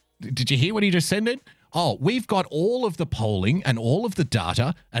 Did you hear what he just said? Oh, we've got all of the polling and all of the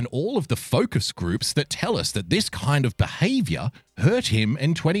data and all of the focus groups that tell us that this kind of behavior hurt him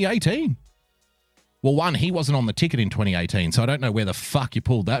in 2018. Well, one, he wasn't on the ticket in 2018, so I don't know where the fuck you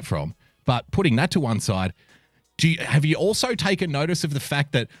pulled that from. But putting that to one side, have you also taken notice of the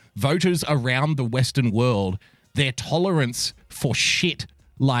fact that voters around the Western world, their tolerance for shit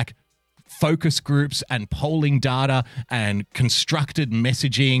like focus groups and polling data and constructed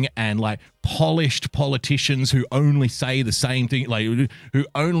messaging and like polished politicians who only say the same thing, like who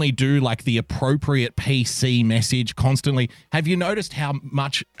only do like the appropriate PC message constantly. Have you noticed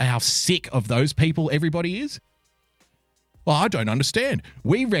how sick of those people everybody is? Well, I don't understand.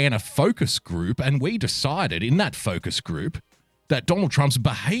 We ran a focus group and we decided in that focus group that Donald Trump's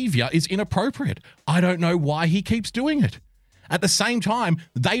behavior is inappropriate. I don't know why he keeps doing it. At the same time,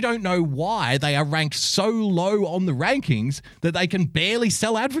 they don't know why they are ranked so low on the rankings that they can barely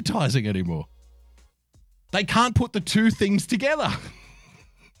sell advertising anymore. They can't put the two things together.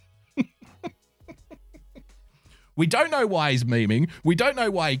 We don't know why he's memeing. We don't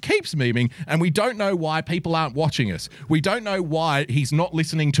know why he keeps memeing. And we don't know why people aren't watching us. We don't know why he's not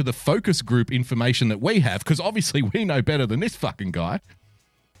listening to the focus group information that we have, because obviously we know better than this fucking guy.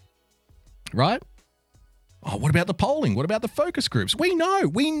 Right? Oh, what about the polling? What about the focus groups? We know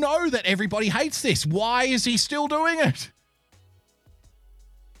that everybody hates this. Why is he still doing it?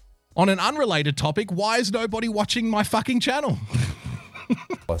 On an unrelated topic, why is nobody watching my fucking channel?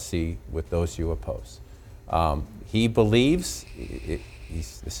 Policy with those you oppose. He believes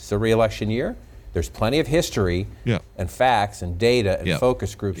this is a re-election year. There's plenty of history and facts and data and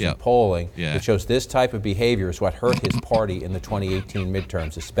focus groups and polling that shows this type of behavior is what hurt his party in the 2018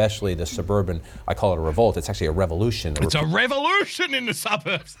 midterms, especially the suburban, I call it a revolt. It's actually a revolution. It's a revolution in the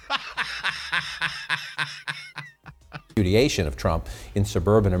suburbs. Repudiation of Trump in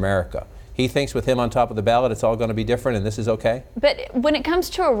suburban America. He thinks with him on top of the ballot, it's all going to be different and this is okay? But when it comes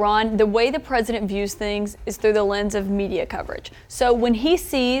to Iran, the way the president views things is through the lens of media coverage. So when he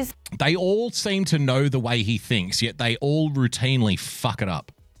sees... They all seem to know the way he thinks, yet they all routinely fuck it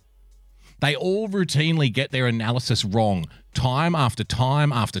up. They all routinely get their analysis wrong, time after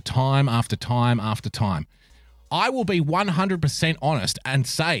time after time after time after time. I will be 100% honest and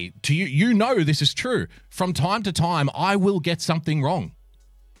say to you, you know this is true. From time to time, I will get something wrong.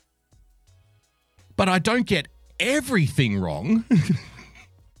 But I don't get everything wrong.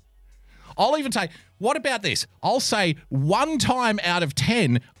 I'll even say, what about this? I'll say 1 time out of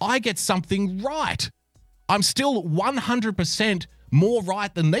 10, I get something right. I'm still 100% more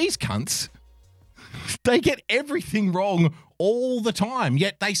right than these cunts. They get everything wrong all the time,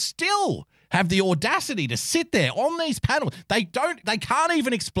 yet they still have the audacity to sit there on these panels. They can't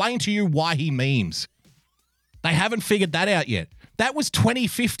even explain to you why he memes. They haven't figured that out yet. That was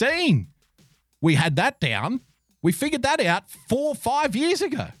 2015. We had that down. We figured that out 4 or 5 years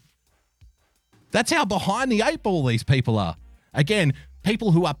ago. That's how behind the eight ball these people are. Again,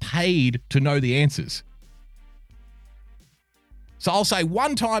 people who are paid to know the answers. So I'll say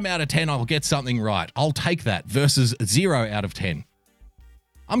 1 time out of 10, I'll get something right. I'll take that versus 0 out of 10.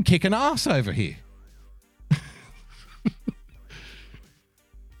 I'm kicking ass over here.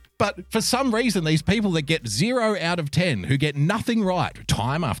 But for some reason, these people that get 0 out of 10, who get nothing right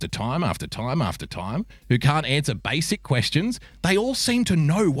time after time after time after time, who can't answer basic questions, they all seem to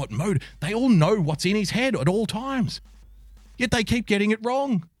know what mode. They all know what's in his head at all times. Yet they keep getting it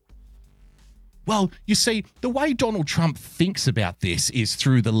wrong. Well, you see, the way Donald Trump thinks about this is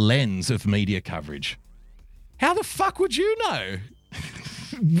through the lens of media coverage. How the fuck would you know?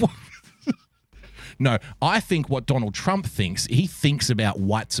 No, I think what Donald Trump thinks, he thinks about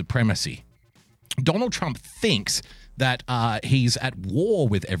white supremacy. Donald Trump thinks that he's at war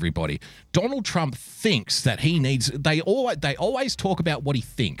with everybody. Donald Trump thinks that he needs, they always talk about what he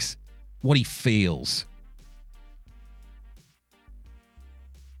thinks, what he feels.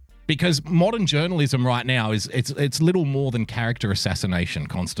 Because modern journalism right now it's little more than character assassination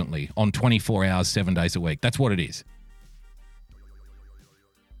constantly on 24 hours, 7 days a week. That's what it is.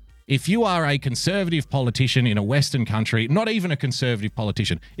 If you are a conservative politician in a Western country, not even a conservative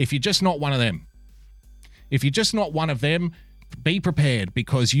politician, if you're just not one of them, be prepared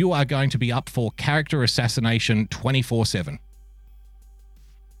because you are going to be up for character assassination 24/7.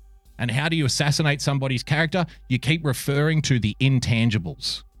 And how do you assassinate somebody's character? You keep referring to the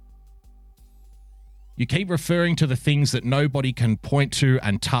intangibles. You keep referring to the things that nobody can point to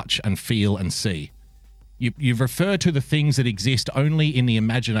and touch and feel and see. You refer to the things that exist only in the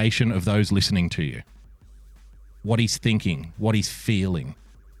imagination of those listening to you. What he's thinking, what he's feeling.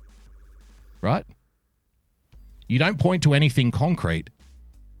 Right? You don't point to anything concrete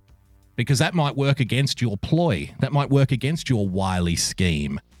because that might work against your ploy. That might work against your wily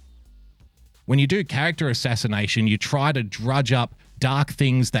scheme. When you do character assassination, you try to drudge up dark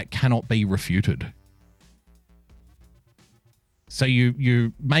things that cannot be refuted. So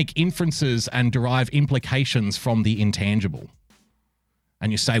you make inferences and derive implications from the intangible.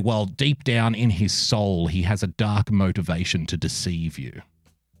 And you say, well, deep down in his soul, he has a dark motivation to deceive you.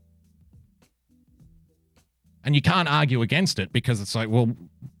 And you can't argue against it because it's like, well,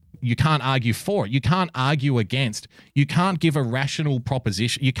 you can't argue for it. You can't argue against. You can't give a rational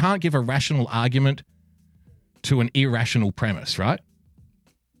proposition. You can't give a rational argument to an irrational premise, right?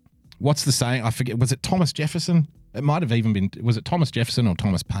 What's the saying? I forget. Was it Thomas Jefferson? It might have even been, was it Thomas Jefferson or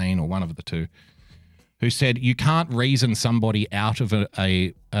Thomas Paine or one of the two, who said you can't reason somebody out of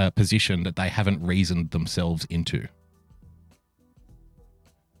a position that they haven't reasoned themselves into.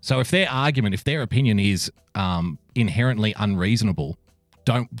 So if their argument, if their opinion is inherently unreasonable,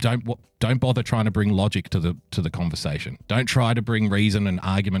 don't bother trying to bring logic to the conversation. Don't try to bring reason and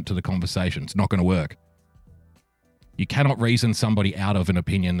argument to the conversation. It's not going to work. You cannot reason somebody out of an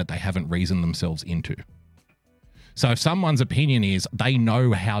opinion that they haven't reasoned themselves into. So if someone's opinion is they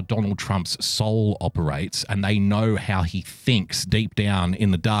know how Donald Trump's soul operates and they know how he thinks deep down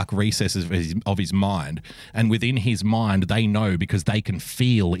in the dark recesses of his mind, and within his mind they know because they can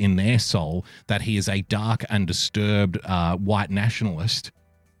feel in their soul that he is a dark and disturbed white nationalist,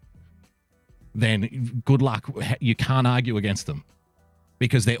 then good luck. You can't argue against them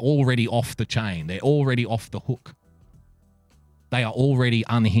because they're already off the chain. They're already off the hook. They are already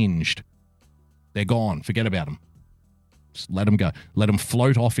unhinged. They're gone. Forget about them. Just let them go. Let them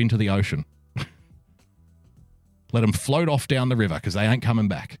float off into the ocean. Let them float off down the river because they ain't coming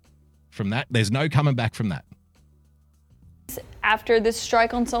back. From that, there's no coming back from that. After this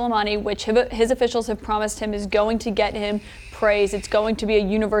strike on Soleimani, which his officials have promised him is going to get him praise, it's going to be a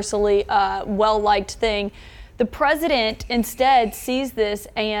universally well-liked thing, the president instead sees this,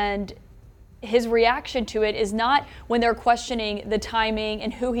 and his reaction to it is not when they're questioning the timing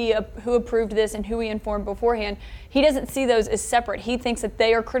and who approved this and who he informed beforehand. He doesn't see those as separate. He thinks that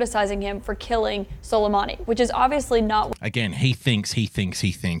they are criticizing him for killing Soleimani, which is obviously not. Again, he thinks.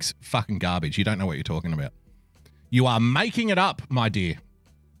 Fucking garbage. You don't know what you're talking about. You are making it up, my dear.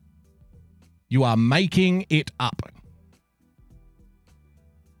 You are making it up.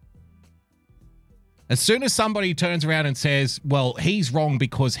 As soon as somebody turns around and says, well, he's wrong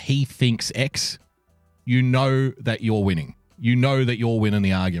because he thinks X, you know that you're winning. You know that you're winning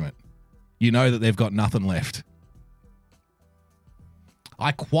the argument. You know that they've got nothing left.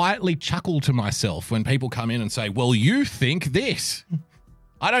 I quietly chuckle to myself when people come in and say, well, you think this.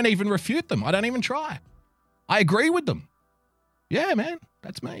 I don't even refute them. I don't even try. I agree with them. Yeah, man,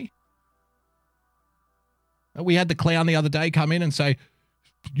 that's me. We had the clown the other day come in and say,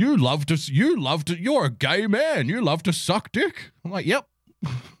 you're a gay man. You love to suck dick. I'm like, yep.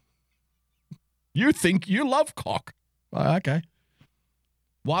 You think you love cock. Oh, okay.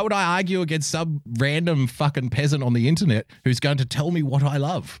 Why would I argue against some random fucking peasant on the internet who's going to tell me what I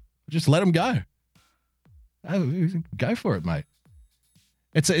love? Just let him go. Oh, go for it, mate.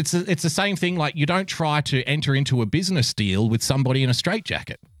 It's the same thing. Like, you don't try to enter into a business deal with somebody in a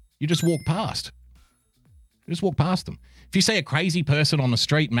straitjacket. You just walk past. Just walk past them. If you see a crazy person on the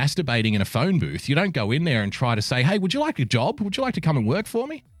street masturbating in a phone booth, you don't go in there and try to say, hey, would you like a job? Would you like to come and work for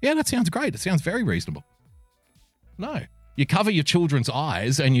me? Yeah, that sounds great. It sounds very reasonable. No. You cover your children's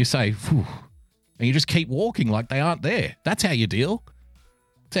eyes and you say, phew, and you just keep walking like they aren't there. That's how you deal.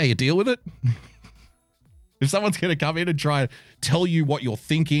 That's how you deal with it. If someone's going to come in and try and tell you what you're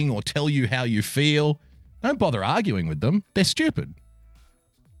thinking or tell you how you feel, don't bother arguing with them. They're stupid.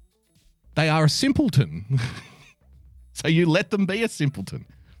 They are a simpleton. So you let them be a simpleton.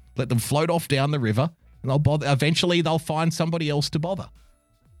 Let them float off down the river and they'll bother. Eventually they'll find somebody else to bother.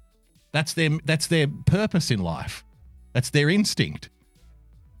 That's their purpose in life. That's their instinct.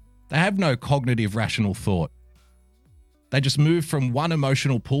 They have no cognitive rational thought. They just move from one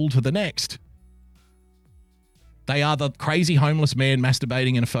emotional pull to the next. They are the crazy homeless man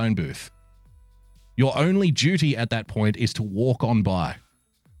masturbating in a phone booth. Your only duty at that point is to walk on by.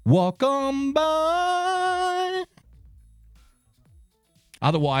 Walk on by.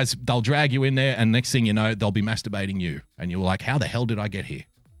 Otherwise, they'll drag you in there and next thing you know, they'll be masturbating you. And you're like, how the hell did I get here?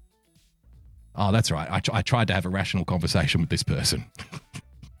 Oh, that's right. I tried to have a rational conversation with this person.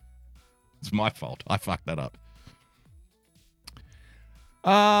 It's my fault. I fucked that up.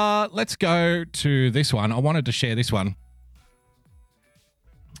 Let's go to this one. I wanted to share this one.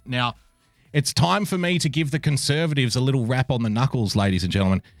 Now, it's time for me to give the Conservatives a little rap on the knuckles, ladies and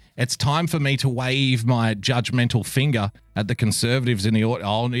gentlemen. It's time for me to wave my judgmental finger at the Conservatives in the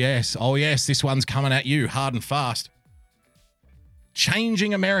audience. Oh, yes, this one's coming at you hard and fast.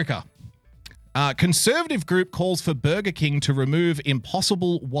 Changing America. Conservative group calls for Burger King to remove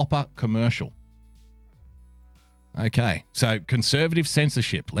Impossible Whopper commercial. Okay, so conservative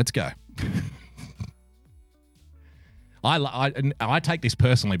censorship. Let's go. I take this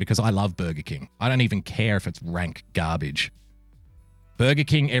personally because I love Burger King. I don't even care if it's rank garbage. Burger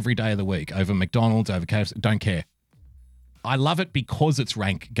King every day of the week over McDonald's, over KFC, don't care. I love it because it's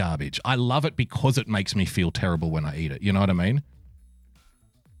rank garbage. I love it because it makes me feel terrible when I eat it. You know what I mean?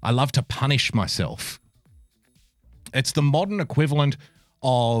 I love to punish myself. It's the modern equivalent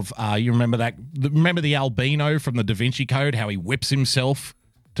of, you remember that? Remember the albino from the Da Vinci Code, how he whips himself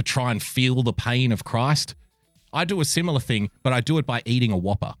to try and feel the pain of Christ? I do a similar thing, but I do it by eating a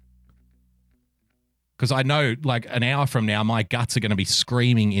Whopper. Because I know, like, an hour from now, my guts are going to be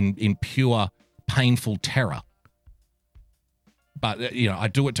screaming in pure, painful terror. But, you know, I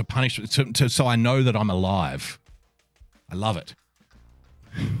do it to punish, so I know that I'm alive. I love it.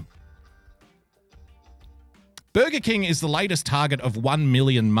 Burger King is the latest target of 1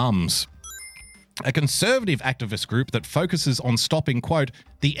 million mums. A conservative activist group that focuses on stopping, quote,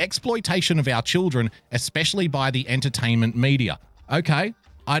 the exploitation of our children, especially by the entertainment media. Okay,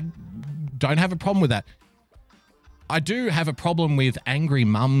 I don't have a problem with that. I do have a problem with angry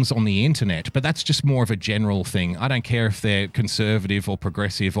mums on the internet, but that's just more of a general thing. I don't care if they're conservative or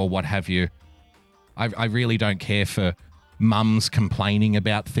progressive or what have you. I really don't care for mums complaining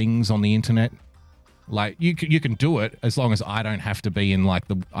about things on the internet. Like, you can do it as long as I don't have to be in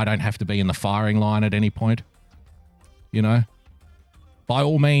the firing line at any point. You know? By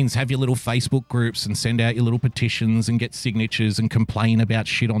all means, have your little Facebook groups and send out your little petitions and get signatures and complain about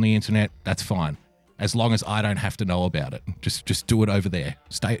shit on the internet. That's fine. As long as I don't have to know about it. Just do it over there.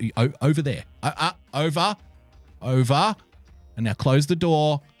 Stay over there. Over. And now close the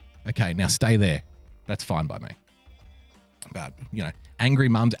door. Okay, now stay there. That's fine by me. But, you know, angry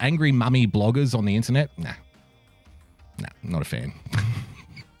mummy bloggers on the internet? Nah, not a fan.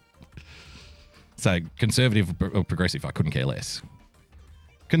 So, conservative or progressive, I couldn't care less.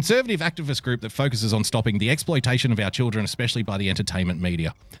 Conservative activist group that focuses on stopping the exploitation of our children, especially by the entertainment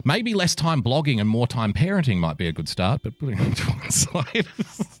media. Maybe less time blogging and more time parenting might be a good start, but putting it to one side.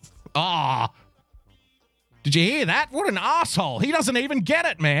 Did you hear that? What an asshole. He doesn't even get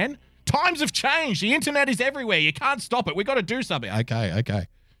it, man. Times have changed. The internet is everywhere. You can't stop it. We've got to do something. Okay.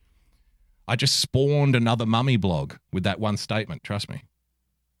 I just spawned another mummy blog with that one statement. Trust me.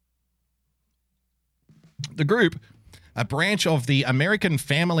 The group a branch of the American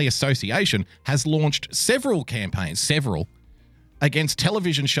Family Association, has launched several campaigns, against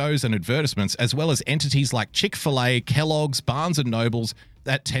television shows and advertisements, as well as entities like Chick-fil-A, Kellogg's, Barnes & Noble's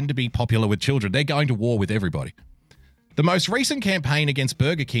that tend to be popular with children. They're going to war with everybody. The most recent campaign against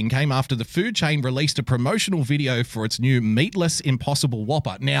Burger King came after the food chain released a promotional video for its new meatless Impossible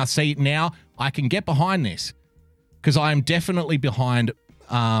Whopper. Now I can get behind this because I am definitely behind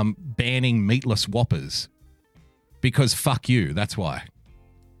banning meatless Whoppers because fuck you, that's why.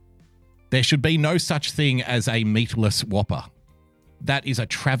 There should be no such thing as a meatless Whopper. That is a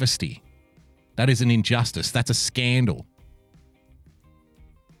travesty. That is an injustice. That's a scandal.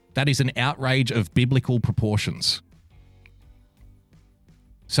 That is an outrage of biblical proportions.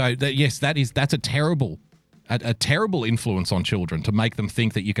 So that's a terrible influence on children to make them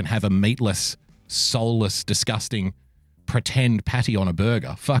think that you can have a meatless, soulless, disgusting, pretend patty on a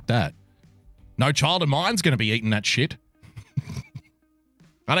burger. Fuck that. No child of mine's going to be eating that shit.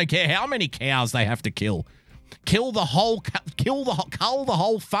 I don't care how many cows they have to kill. Cull the whole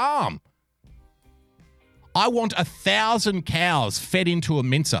farm. I want 1,000 cows fed into a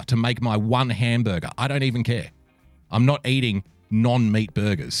mincer to make my one hamburger. I don't even care. I'm not eating non-meat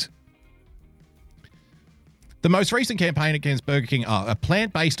burgers. The most recent campaign against Burger King are a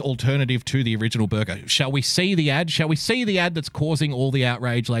plant-based alternative to the original burger. Shall we see the ad? Shall we see the ad that's causing all the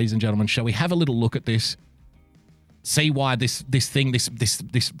outrage, ladies and gentlemen? Shall we have a little look at this? See why this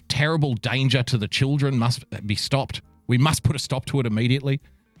terrible danger to the children must be stopped. We must put a stop to it immediately.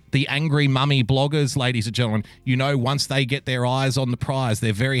 The angry mummy bloggers, ladies and gentlemen, you know, once they get their eyes on the prize,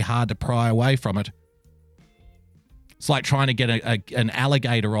 they're very hard to pry away from it. It's like trying to get an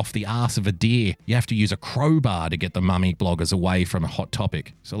alligator off the arse of a deer. You have to use a crowbar to get the mummy bloggers away from a hot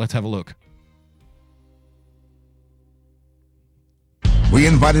topic. So let's have a look. We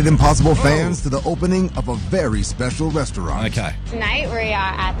invited Impossible fans to the opening of a very special restaurant. Okay. Tonight we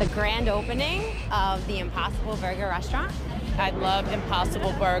are at the grand opening of the Impossible Burger restaurant. I love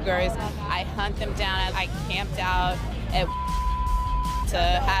Impossible Burgers. I hunt them down. I camped out to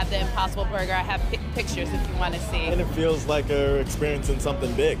have the Impossible Burger. I have pictures if you want to see. And it feels like we're experiencing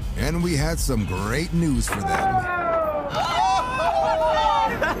something big. And we had some great news for them.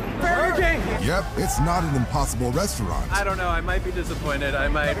 Burger King! Yep, it's not an Impossible restaurant. I don't know. I might be disappointed. I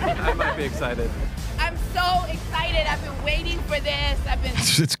might be excited. I'm so excited. I've been waiting for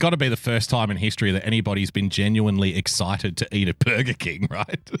this. It's got to be the first time in history that anybody's been genuinely excited to eat at Burger King,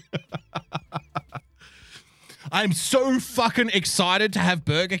 right? I'm so fucking excited to have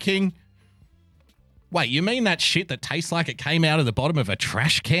Burger King. Wait, you mean that shit that tastes like it came out of the bottom of a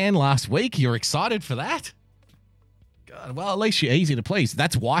trash can last week? You're excited for that? God, well, at least you're easy to please.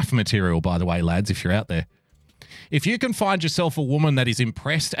 That's wife material, by the way, lads, if you're out there. If you can find yourself a woman that is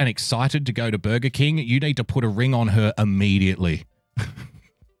impressed and excited to go to Burger King, you need to put a ring on her immediately.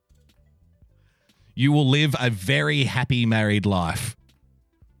 You will live a very happy married life.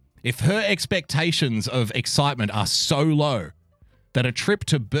 If her expectations of excitement are so low that a trip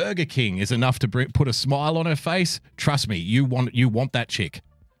to Burger King is enough to put a smile on her face, trust me, you want that chick.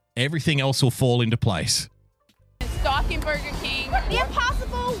 Everything else will fall into place. Stalking Burger King. The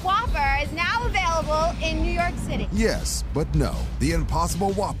Impossible Whopper is now available in New York City. Yes, but no. The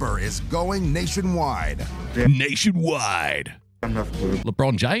Impossible Whopper is going nationwide. Nationwide.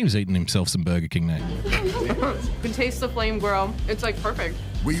 LeBron James eating himself some Burger King now. You can taste the flame grill. It's like perfect.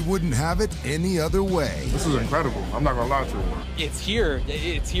 We wouldn't have it any other way. This is incredible. I'm not gonna lie to you. It's here,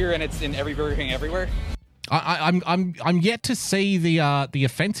 and it's in every Burger King everywhere. I'm yet to see the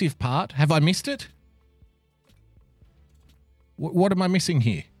offensive part. Have I missed it? What am I missing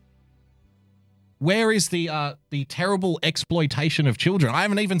here? Where is the terrible exploitation of children? I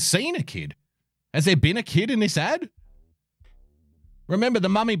haven't even seen a kid. Has there been a kid in this ad? Remember, the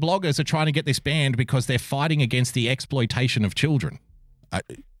mummy bloggers are trying to get this banned because they're fighting against the exploitation of children.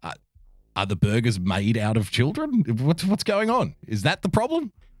 Are the burgers made out of children? What's going on? Is that the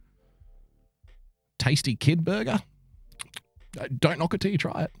problem? Tasty kid burger? Don't knock it till you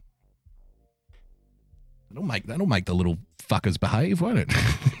try it. That'll make the little fuckers behave, won't it?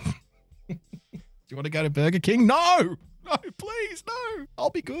 Do you want to go to Burger King? No, please, no. I'll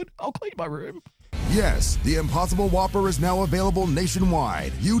be good. I'll clean my room. Yes, the Impossible Whopper is now available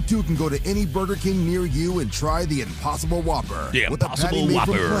nationwide. You too can go to any Burger King near you and try the Impossible Whopper. The with Impossible a patty made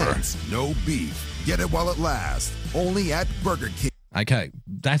Whopper. from plants, no beef. Get it while it lasts. Only at Burger King. Okay,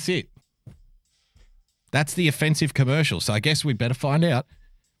 that's it. That's the offensive commercial, so I guess we'd better find out.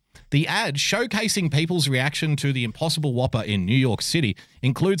 The ad showcasing people's reaction to the Impossible Whopper in New York City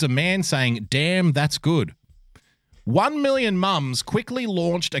includes a man saying, "Damn, that's good," 1 million mums quickly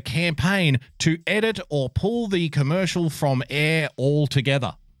launched a campaign to edit or pull the commercial from air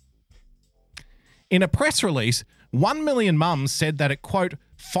altogether. In a press release, 1 million mums said that it, quote,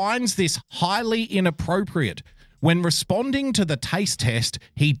 finds this highly inappropriate. When responding to the taste test,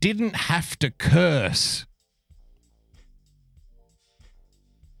 he didn't have to curse.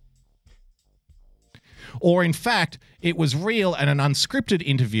 Or in fact, it was real and an unscripted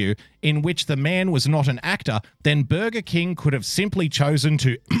interview in which the man was not an actor, then Burger King could have simply chosen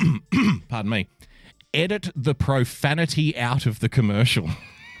to, pardon me, edit the profanity out of the commercial.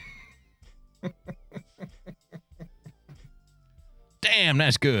 Damn,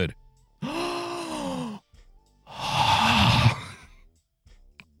 that's good.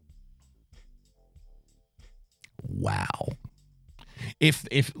 Wow.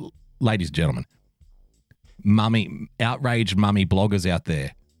 If ladies and gentlemen, outraged mummy bloggers out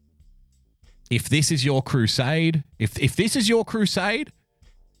there, if this is your crusade, if this is your crusade,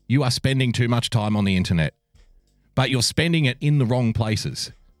 you are spending too much time on the internet, but you're spending it in the wrong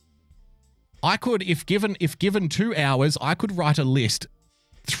places. I could, if given 2 hours, I could write a list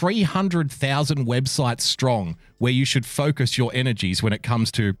 300,000 websites strong where you should focus your energies when it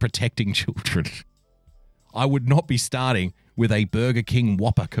comes to protecting children. I would not be starting with a Burger King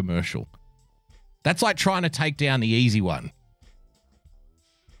Whopper commercial. That's like trying to take down the easy one.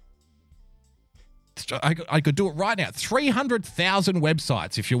 I could do it right now. 300,000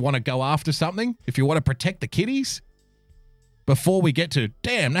 websites if you want to go after something, if you want to protect the kiddies, before we get to,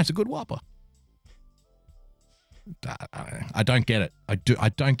 damn, that's a good Whopper. I don't get it. I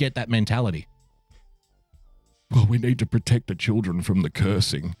don't get that mentality. Well, we need to protect the children from the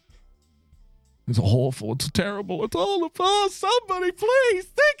cursing. It's awful. It's terrible. It's all of us. Somebody please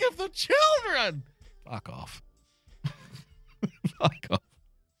think of the children. Fuck off. Fuck off.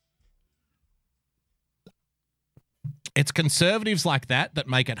 It's conservatives like that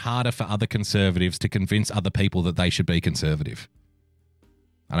make it harder for other conservatives to convince other people that they should be conservative.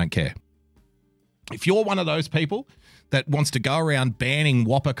 I don't care. If you're one of those people that wants to go around banning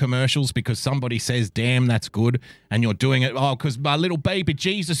Whopper commercials because somebody says, damn, that's good, and you're doing it, oh, because my little baby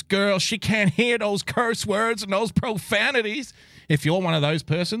Jesus girl, she can't hear those curse words and those profanities. If you're one of those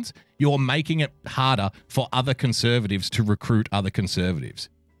persons, you're making it harder for other conservatives to recruit other conservatives.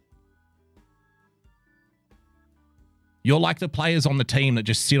 You're like the players on the team that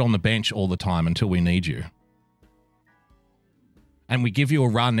just sit on the bench all the time until we need you. And we give you a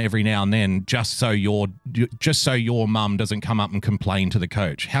run every now and then just so your mum doesn't come up and complain to the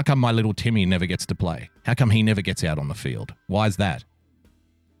coach. How come my little Timmy never gets to play? How come he never gets out on the field? Why is that?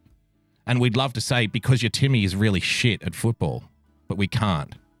 And we'd love to say, because your Timmy is really shit at football. But we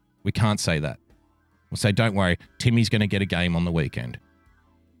can't. We can't say that. We'll say, don't worry, Timmy's going to get a game on the weekend.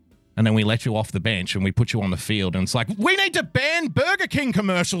 And then we let you off the bench and we put you on the field. And it's like, we need to ban Burger King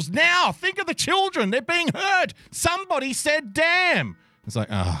commercials now. Think of the children. They're being hurt. Somebody said, damn. It's like,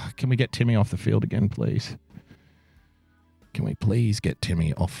 can we get Timmy off the field again, please? Can we please get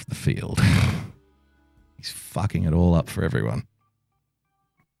Timmy off the field? He's fucking it all up for everyone.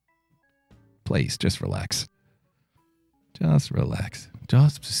 Please, just relax. Just relax.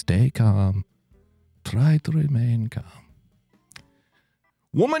 Just stay calm. Try to remain calm.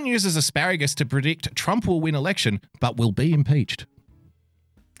 Woman uses asparagus to predict Trump will win election, but will be impeached.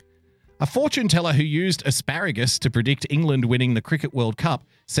 A fortune teller who used asparagus to predict England winning the Cricket World Cup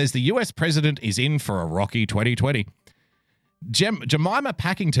says the US president is in for a rocky 2020. Jemima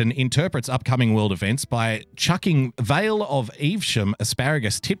Packington interprets upcoming world events by chucking Vale of Evesham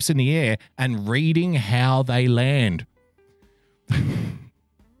asparagus tips in the air and reading how they land.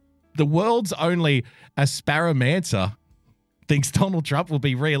 The world's only asparamancer thinks Donald Trump will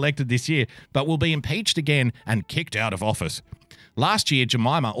be re-elected this year, but will be impeached again and kicked out of office. Last year,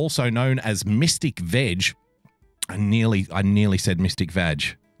 Jemima, also known as Mystic Veg, I nearly said Mystic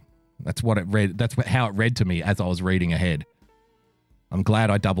Vag. That's what it read. That's how it read to me as I was reading ahead. I'm glad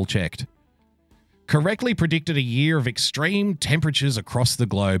I double-checked. Correctly predicted a year of extreme temperatures across the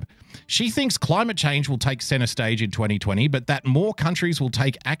globe. She thinks climate change will take center stage in 2020, but that more countries will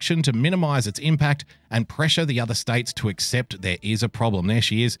take action to minimize its impact and pressure the other states to accept there is a problem. There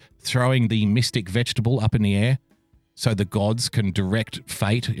she is, throwing the mystic vegetable up in the air so the gods can direct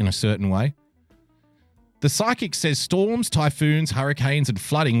fate in a certain way. The psychic says storms, typhoons, hurricanes and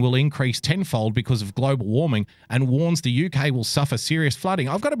flooding will increase tenfold because of global warming and warns the UK will suffer serious flooding.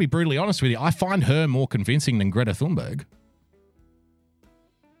 I've got to be brutally honest with you. I find her more convincing than Greta Thunberg.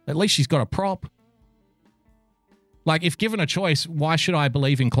 At least she's got a prop. Like, if given a choice, why should I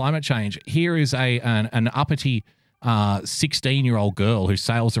believe in climate change? Here is an uppity 16-year-old girl who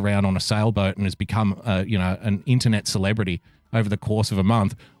sails around on a sailboat and has become, an internet celebrity over the course of a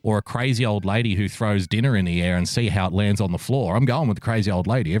month, or a crazy old lady who throws dinner in the air and see how it lands on the floor. I'm going with the crazy old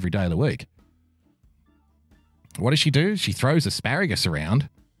lady every day of the week. What does she do? She throws asparagus around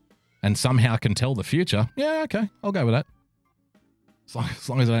and somehow can tell the future. Yeah, okay, I'll go with that. As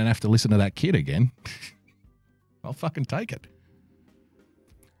long as I don't have to listen to that kid again, I'll fucking take it.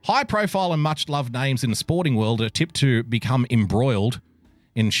 High-profile and much-loved names in the sporting world are tipped to become embroiled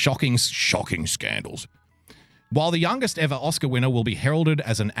in shocking scandals, while the youngest ever Oscar winner will be heralded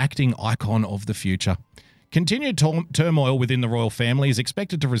as an acting icon of the future. Continued turmoil within the royal family is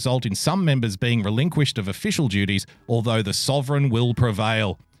expected to result in some members being relinquished of official duties, although the sovereign will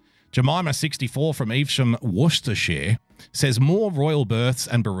prevail. Jemima, 64, from Evesham, Worcestershire, says more royal births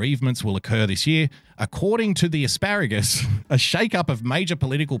and bereavements will occur this year. According to the asparagus, a shake-up of major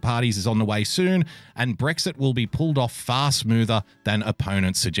political parties is on the way soon, and Brexit will be pulled off far smoother than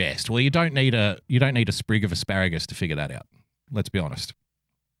opponents suggest. Well, you don't need a sprig of asparagus to figure that out. Let's be honest.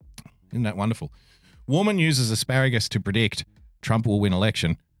 Isn't that wonderful? Woman uses asparagus to predict Trump will win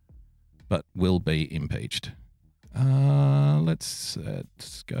election, but will be impeached. Let's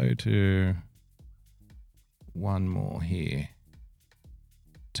go to one more here.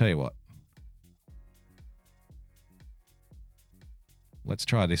 Tell you what. Let's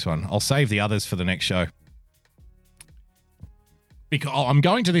try this one. I'll save the others for the next show. I'm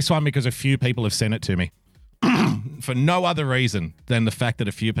going to this one because a few people have sent it to me. For no other reason than the fact that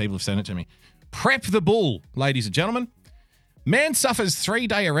a few people have sent it to me. Prep the bull, ladies and gentlemen. Man suffers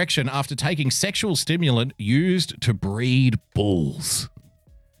 3-day erection after taking sexual stimulant used to breed bulls.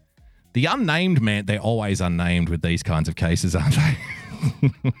 The unnamed man, they're always unnamed with these kinds of cases, aren't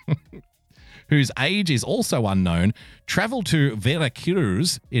they? Whose age is also unknown, traveled to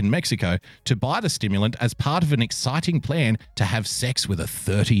Veracruz in Mexico to buy the stimulant as part of an exciting plan to have sex with a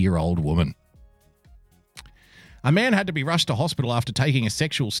 30-year-old woman. A man had to be rushed to hospital after taking a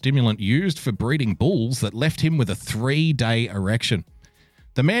sexual stimulant used for breeding bulls that left him with a 3-day erection.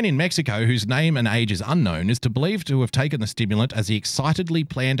 The man in Mexico, whose name and age is unknown, is believed to have taken the stimulant as he excitedly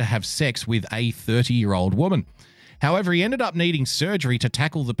planned to have sex with a 30-year-old woman. However, he ended up needing surgery to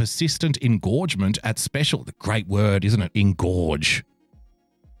tackle the persistent engorgement at special... Great word, isn't it? Engorge.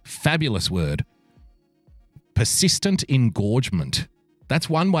 Fabulous word. Persistent engorgement. That's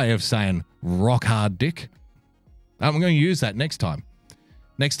one way of saying rock hard dick. I'm going to use that next time.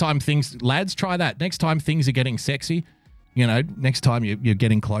 Next time lads, try that. Next time things are getting sexy, next time you're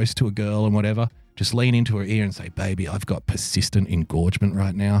getting close to a girl and whatever, just lean into her ear and say, baby, I've got persistent engorgement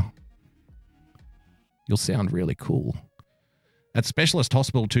right now. You'll sound really cool. At Specialist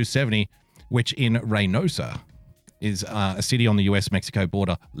Hospital 270, which in Reynosa is a city on the US-Mexico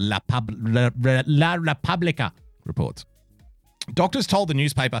border, La República reports. Doctors told the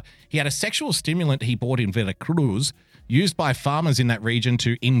newspaper he had a sexual stimulant he bought in Veracruz used by farmers in that region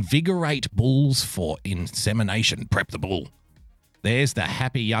to invigorate bulls for insemination. Prep the bull. There's the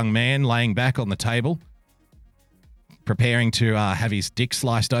happy young man laying back on the table, preparing to have his dick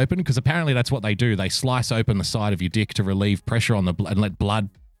sliced open, because apparently that's what they do. They slice open the side of your dick to relieve pressure on the blood and let blood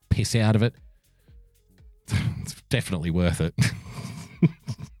piss out of it. It's definitely worth it.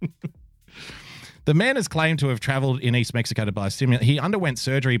 The man is claimed to have travelled in East Mexico to buy a stimulant. He underwent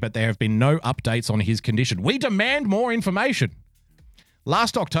surgery, but there have been no updates on his condition. We demand more information.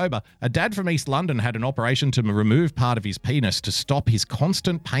 Last October, a dad from East London had an operation to remove part of his penis to stop his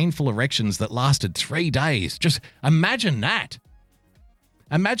constant painful erections that lasted 3 days. Just imagine that.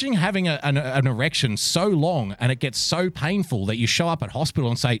 Imagine having an erection so long and it gets so painful that you show up at hospital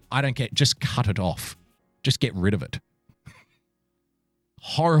and say, just cut it off. Just get rid of it.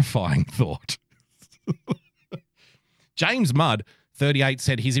 Horrifying thought. James Mudd, 38,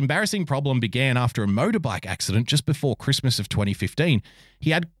 said his embarrassing problem began after a motorbike accident just before Christmas of 2015. He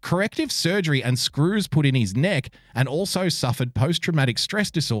had corrective surgery and screws put in his neck and also suffered post-traumatic stress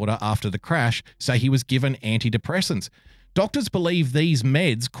disorder after the crash, so he was given antidepressants. Doctors believe these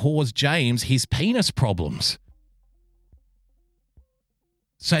meds caused James his penis problems.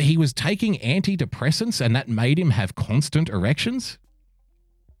 So he was taking antidepressants and that made him have constant erections?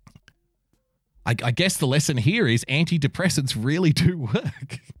 I guess the lesson here is antidepressants really do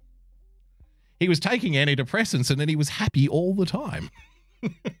work. He was taking antidepressants and then he was happy all the time.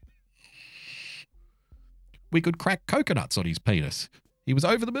 We could crack coconuts on his penis. He was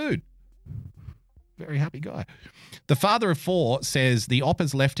over the moon. Very happy guy. The father of 4 says the op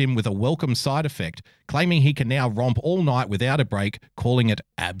has left him with a welcome side effect, claiming he can now romp all night without a break, calling it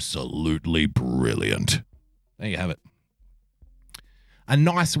absolutely brilliant. There you have it. a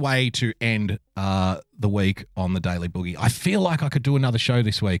nice way to end the week on the Daily Boogie. I feel like I could do another show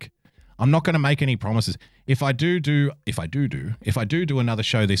this week. I'm not going to make any promises. If I do another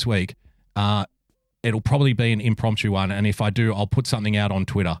show this week, it'll probably be an impromptu one. And if I do, I'll put something out on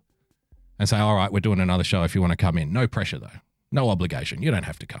Twitter and say, all right, we're doing another show if you want to come in. No pressure, though. No obligation. You don't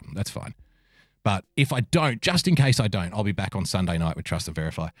have to come. That's fine. But if I don't, just in case I don't, I'll be back on Sunday night with Trust and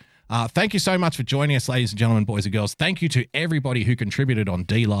Verify. Thank you so much for joining us, ladies and gentlemen, boys and girls. Thank you to everybody who contributed on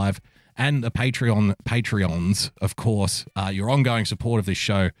DLive and the Patreons, of course. Your ongoing support of this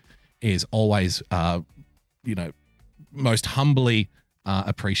show is always, most humbly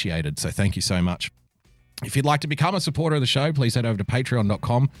appreciated. So thank you so much. If you'd like to become a supporter of the show, please head over to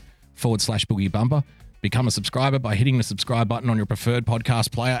patreon.com/Boogie Bumper. Become a subscriber by hitting the subscribe button on your preferred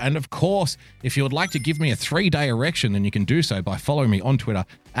podcast player. And of course, if you would like to give me a 3-day erection, then you can do so by following me on Twitter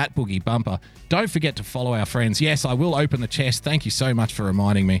 @Boogie Bumper. Don't forget to follow our friends. Yes, I will open the chest. Thank you so much for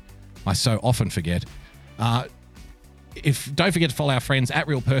reminding me. I so often forget. Don't forget to follow our friends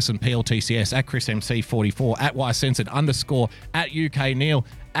 @RealPersonPLTCS, @ChrisMC44, @YCensored_, @UKNeil,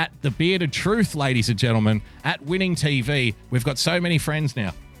 @The Bearded Truth, ladies and gentlemen, @Winning TV. We've got so many friends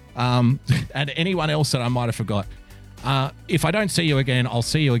now. And anyone else that I might have forgot. If I don't see you again, I'll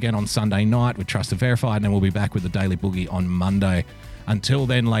see you again on Sunday night with Trust and Verify, and then we'll be back with the Daily Boogie on Monday. Until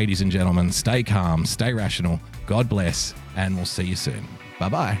then, ladies and gentlemen, stay calm, stay rational, God bless, and we'll see you soon.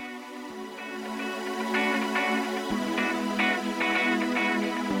 Bye-bye.